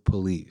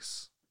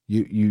pro-police.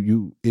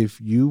 You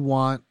if you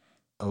want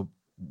a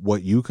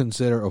what you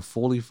consider a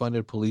fully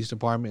funded police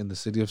department in the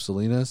city of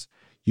Salinas,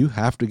 you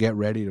have to get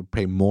ready to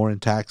pay more in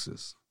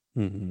taxes.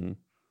 Mm-hmm.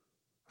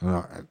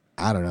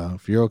 I don't know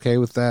if you're okay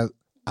with that,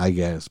 I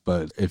guess.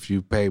 But if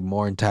you pay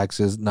more in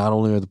taxes, not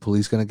only are the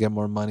police going to get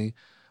more money,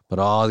 but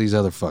all these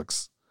other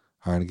fucks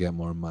are going to get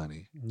more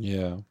money.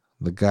 Yeah.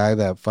 The guy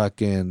that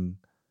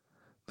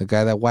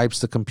wipes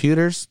the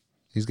computers,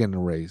 he's getting a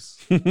raise.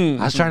 I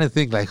was trying to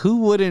think, like,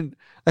 who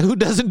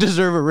doesn't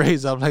deserve a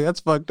raise? I'm like,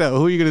 that's fucked up.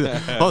 Who are you going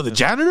to, oh, the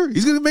janitor?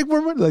 He's going to make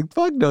more money? Like,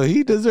 fuck no,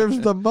 he deserves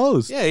the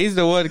most. Yeah, he's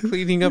the one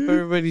cleaning up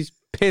everybody's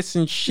piss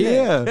and shit.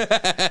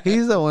 Yeah,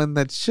 he's the one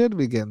that should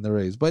be getting the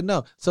raise. But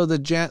no, so the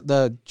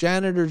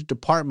janitor's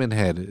department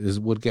head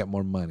would get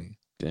more money.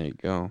 There you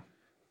go.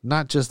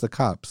 Not just the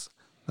cops.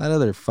 That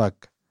other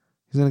fuck,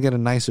 he's going to get a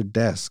nicer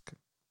desk.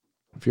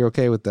 If you're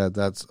okay with that,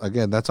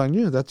 that's on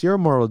you. That's your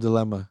moral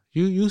dilemma.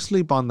 You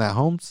sleep on that,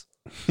 Holmes.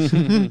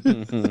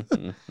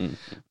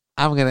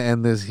 I'm going to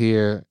end this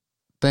here.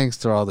 Thanks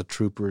to all the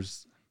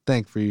troopers.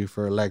 Thank you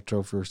for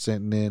Electro for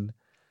sitting in.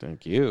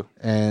 Thank you.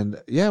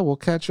 And yeah, we'll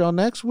catch y'all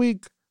next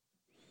week.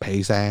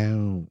 Peace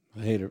out.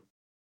 Later.